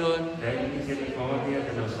pasión, Ten misericordia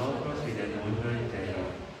de nosotros y del mundo entero.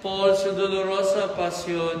 por su dolorosa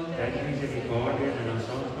pasión, Ten misericordia de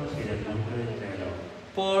nosotros y del mundo entero.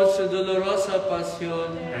 por su dolorosa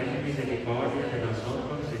pasión, Ten misericordia de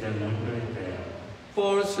nosotros y del mundo entero.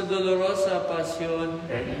 por su dolorosa pasión.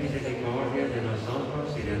 Ten misericordia de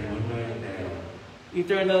nosotros y del mundo entero.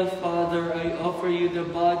 Eternal Father, I offer you the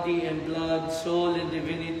body and blood, soul and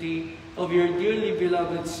divinity of your dearly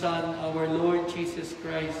beloved Son, our Lord Jesus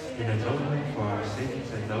Christ, In atonement for our sins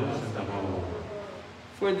and those of the whole,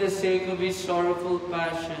 for the sake of his sorrowful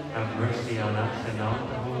passion, have mercy on us and on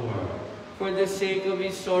the whole world. for the sake of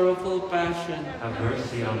his sorrowful passion, Have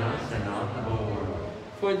mercy on us and on the whole world.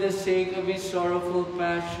 for the sake of his sorrowful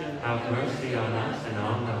passion, Have mercy on us and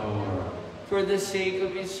on the whole world. for the sake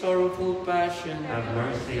of his sorrowful passion, Have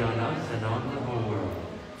mercy on us and on the whole world.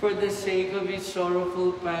 for the sake of his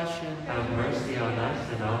sorrowful passion, Have mercy on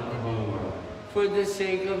us and on the whole world. for the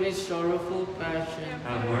sake of his sorrowful passion,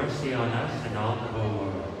 Have mercy on us and on the whole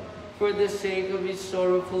world. for the sake of his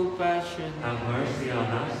sorrowful passion, Have mercy on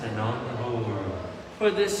us and on the whole world. for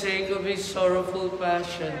the sake of his sorrowful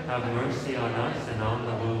passion, Have mercy on us and on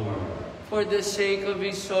the whole world. for the sake of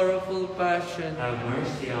his sorrowful passion, Have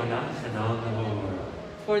mercy on us and on the whole world.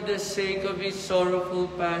 for the sake of his sorrowful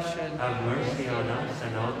passion. Have mercy on us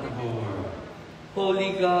and on the whole world.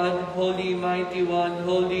 Holy God, Holy Mighty One,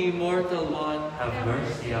 Holy Immortal One, Have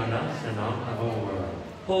mercy on us and on the whole world.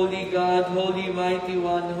 Holy God, Holy Mighty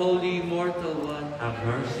One, Holy Immortal One, Have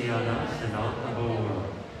mercy on us and on the whole world.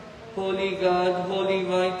 Holy God, Holy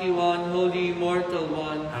Mighty One, Holy Immortal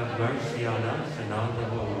One, Have mercy on us and on the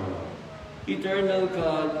whole world. Eternal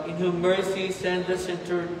God, in whom mercy send us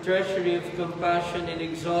into a treasury of compassion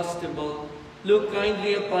inexhaustible, look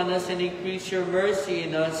kindly upon us and increase your mercy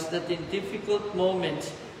in us, that in difficult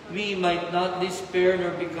moments we might not despair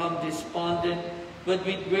nor become despondent, but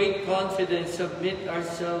with great confidence submit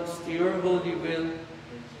ourselves to your holy will,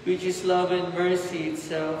 which is love and mercy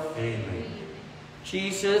itself. Amen.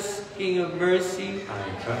 Jesus, King of mercy,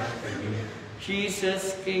 I trust in you.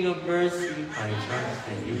 Jesus, King of mercy, I trust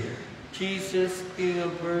in you. Jesus, King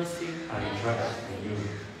of mercy. I trust in you.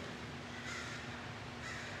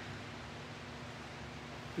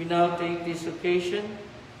 We now take this occasion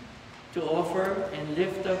to offer and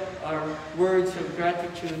lift up our words of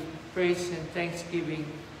gratitude, praise, and thanksgiving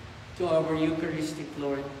to our Eucharistic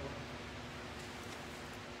Lord.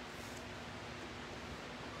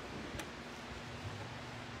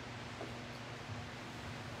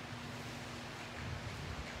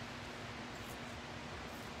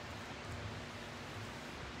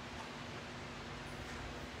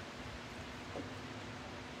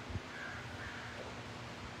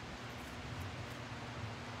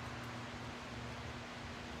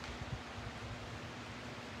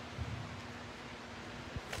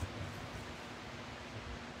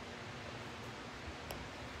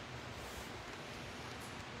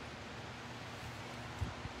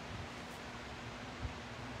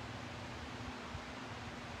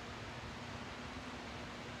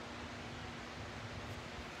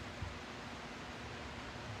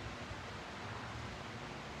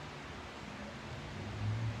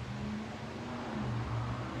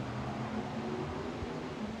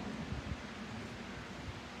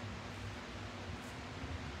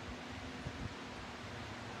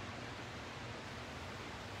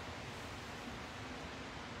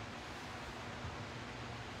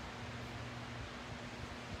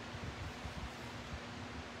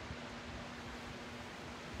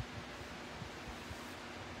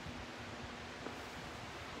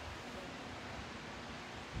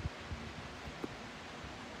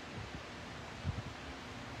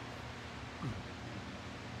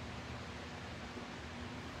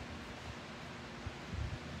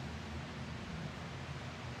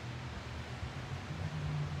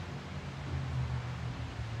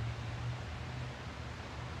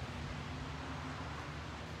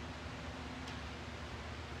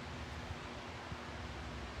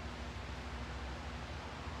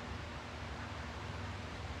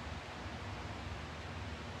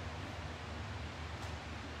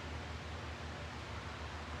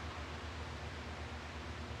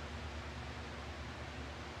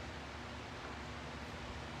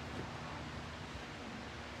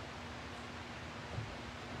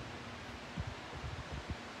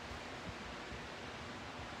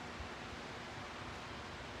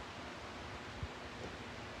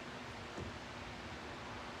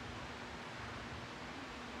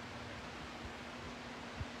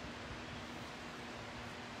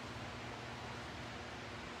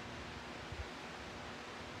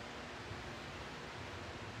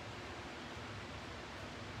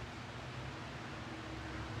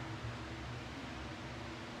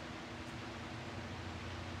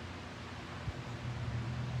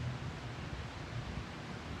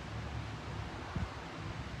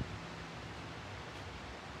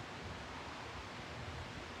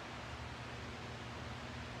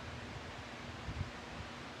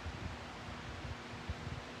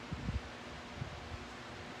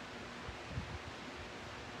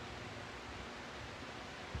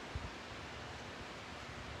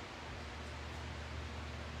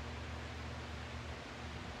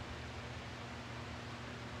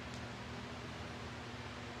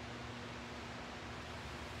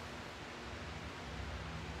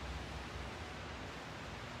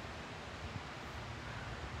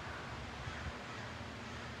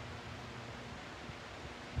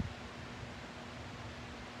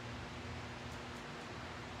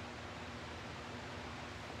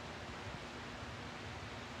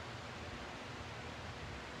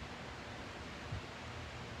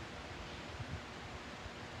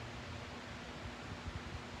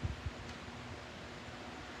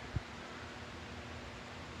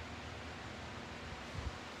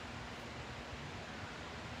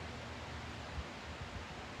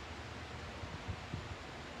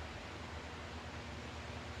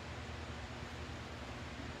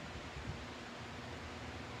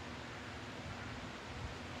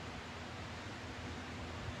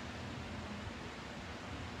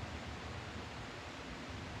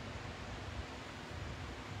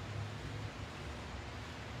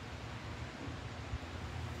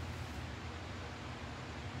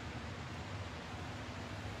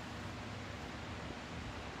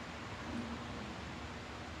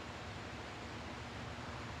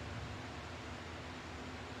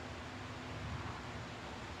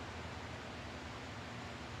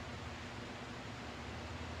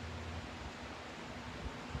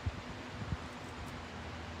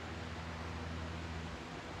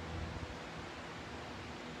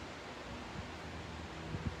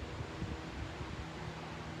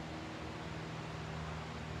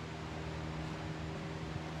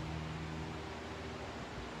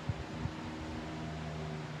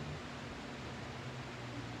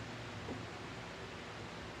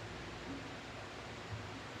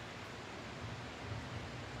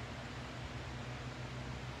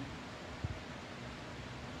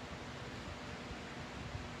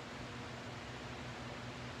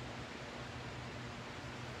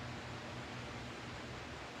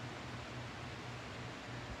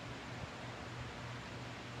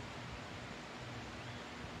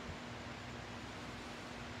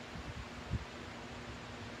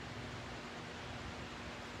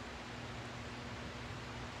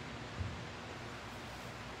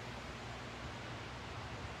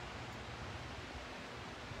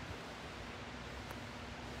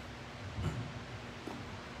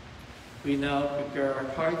 We now prepare our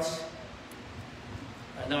hearts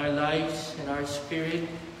and our lives and our spirit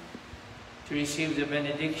to receive the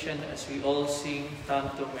benediction as we all sing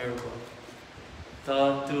Tantum Ergo.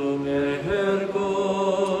 Tantum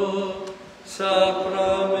Ergo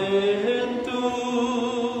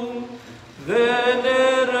Sacramentum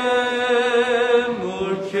Veneremur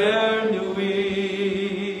Cernui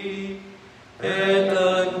et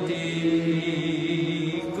anticum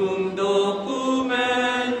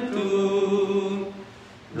documentum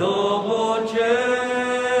novo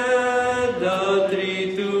ceda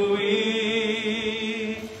tritui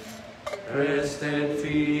restet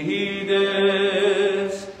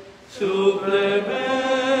fides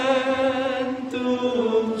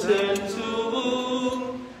supplementum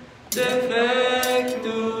sensum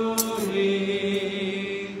defectui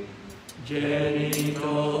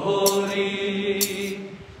genitore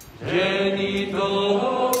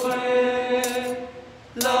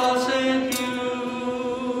lauset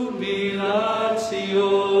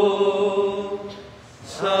jubilatio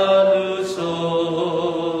salus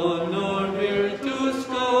honor virtus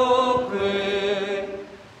coque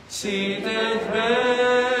sit et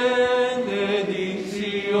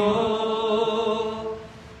benedictio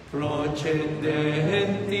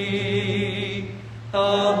procedenti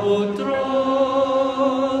ab utroque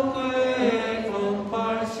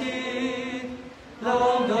comparsit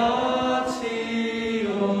laudatio.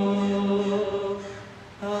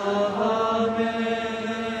 Amen.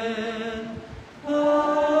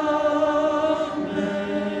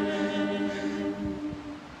 Amen.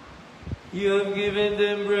 You have given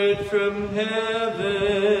them bread from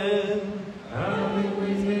heaven.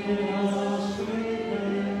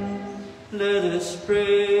 Let us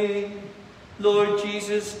pray. Lord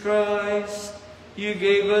Jesus Christ, you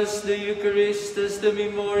gave us the Eucharist as the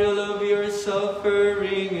memorial of your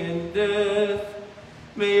suffering and death.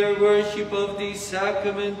 May your worship of the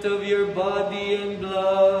sacrament of your body and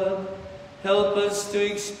blood help us to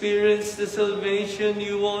experience the salvation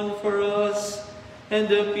you won for us and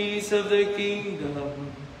the peace of the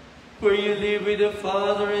kingdom, where you live with the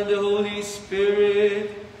Father and the Holy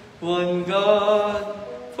Spirit, one God,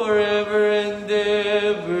 forever and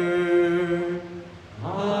ever.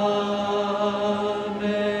 Amen.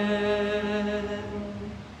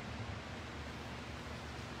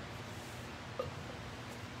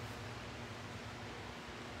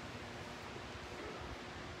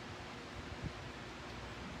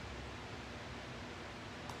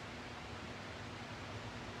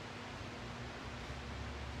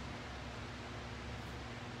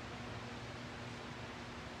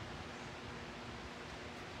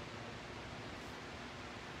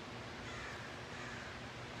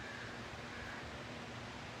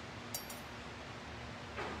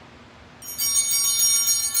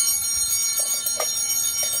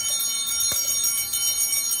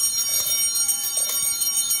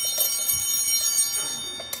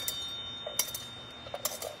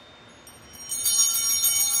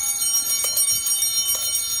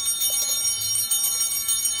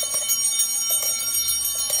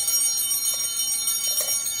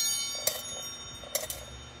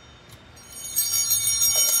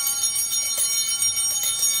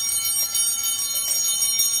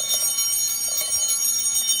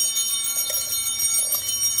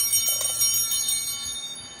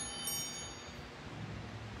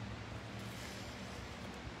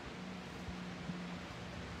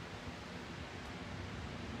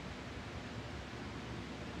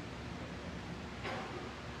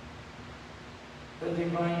 The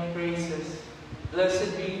divine praises.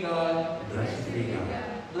 Blessed be God. Blessed be God.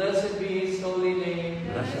 Blessed be his holy name.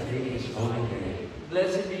 Blessed be his holy name.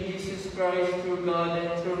 Blessed be Jesus Christ, true God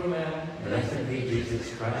and true man. Blessed be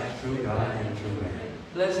Jesus Christ, true God and true man.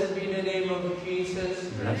 Blessed be the name of Jesus.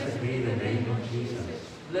 Blessed be the name of Jesus.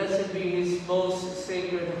 Blessed be his most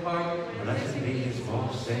sacred heart. Blessed be his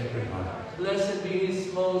most sacred heart. Blessed be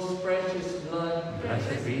his most precious blood.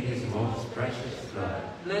 Blessed be his most precious blood.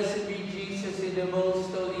 Blessed be Jesus in the most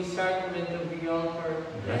holy sacrament of the altar.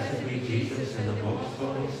 Blessed be Jesus in the most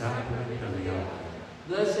holy sacrament of the altar.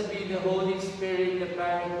 Blessed be the Holy Spirit, the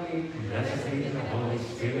Paraclete. Blessed be the Holy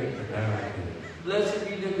Spirit, the Paraclete. Blessed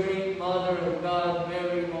be the great Mother of God,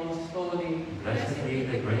 Mary most holy. Blessed be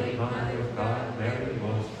the great Mother of God, Mary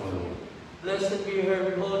most holy. Blessed be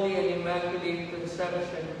her holy and immaculate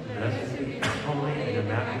conception. Blessed be her holy and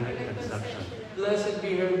immaculate conception. Blessed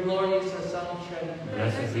be her glorious assumption.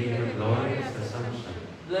 Blessed be her glorious assumption.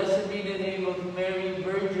 Blessed be the name of Mary,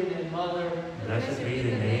 Virgin and Mother. Blessed be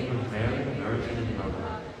the name of Mary, Virgin and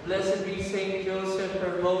Mother. Blessed be Saint Joseph,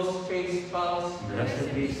 her most chaste spouse.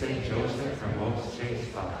 Blessed be Saint Joseph, her most chaste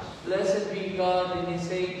spouse. Blessed be God and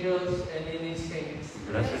His angels and in His saints.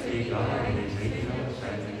 Blessed be God and His angels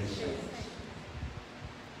and in His saints.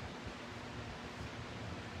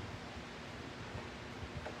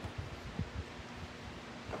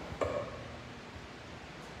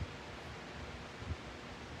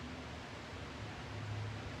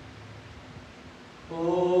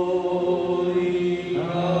 Holy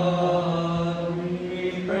God,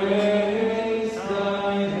 we praise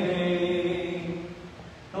Thy name.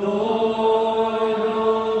 Lord of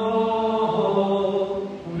all,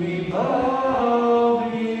 we bow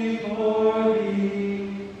before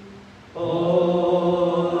Thee.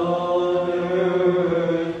 All on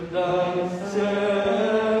earth Thy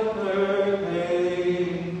scepter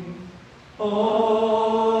reigns.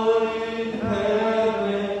 All in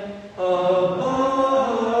heaven above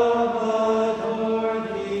adore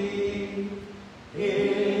Thee.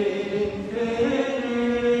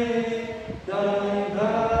 Infinite Thy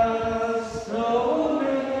vast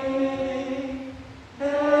domain,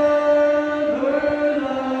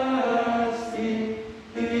 everlasting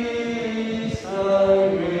is Thy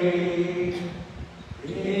reign.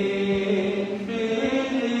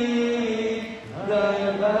 Infinite Thy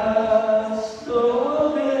vast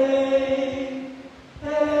domain,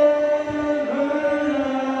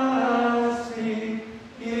 everlasting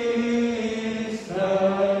is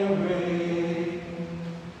Thy reign.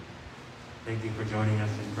 Thank you for joining us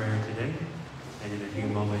in prayer today. And in a few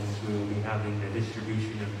moments, we will be having the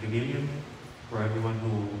distribution of communion for everyone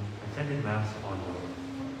who attended Mass online.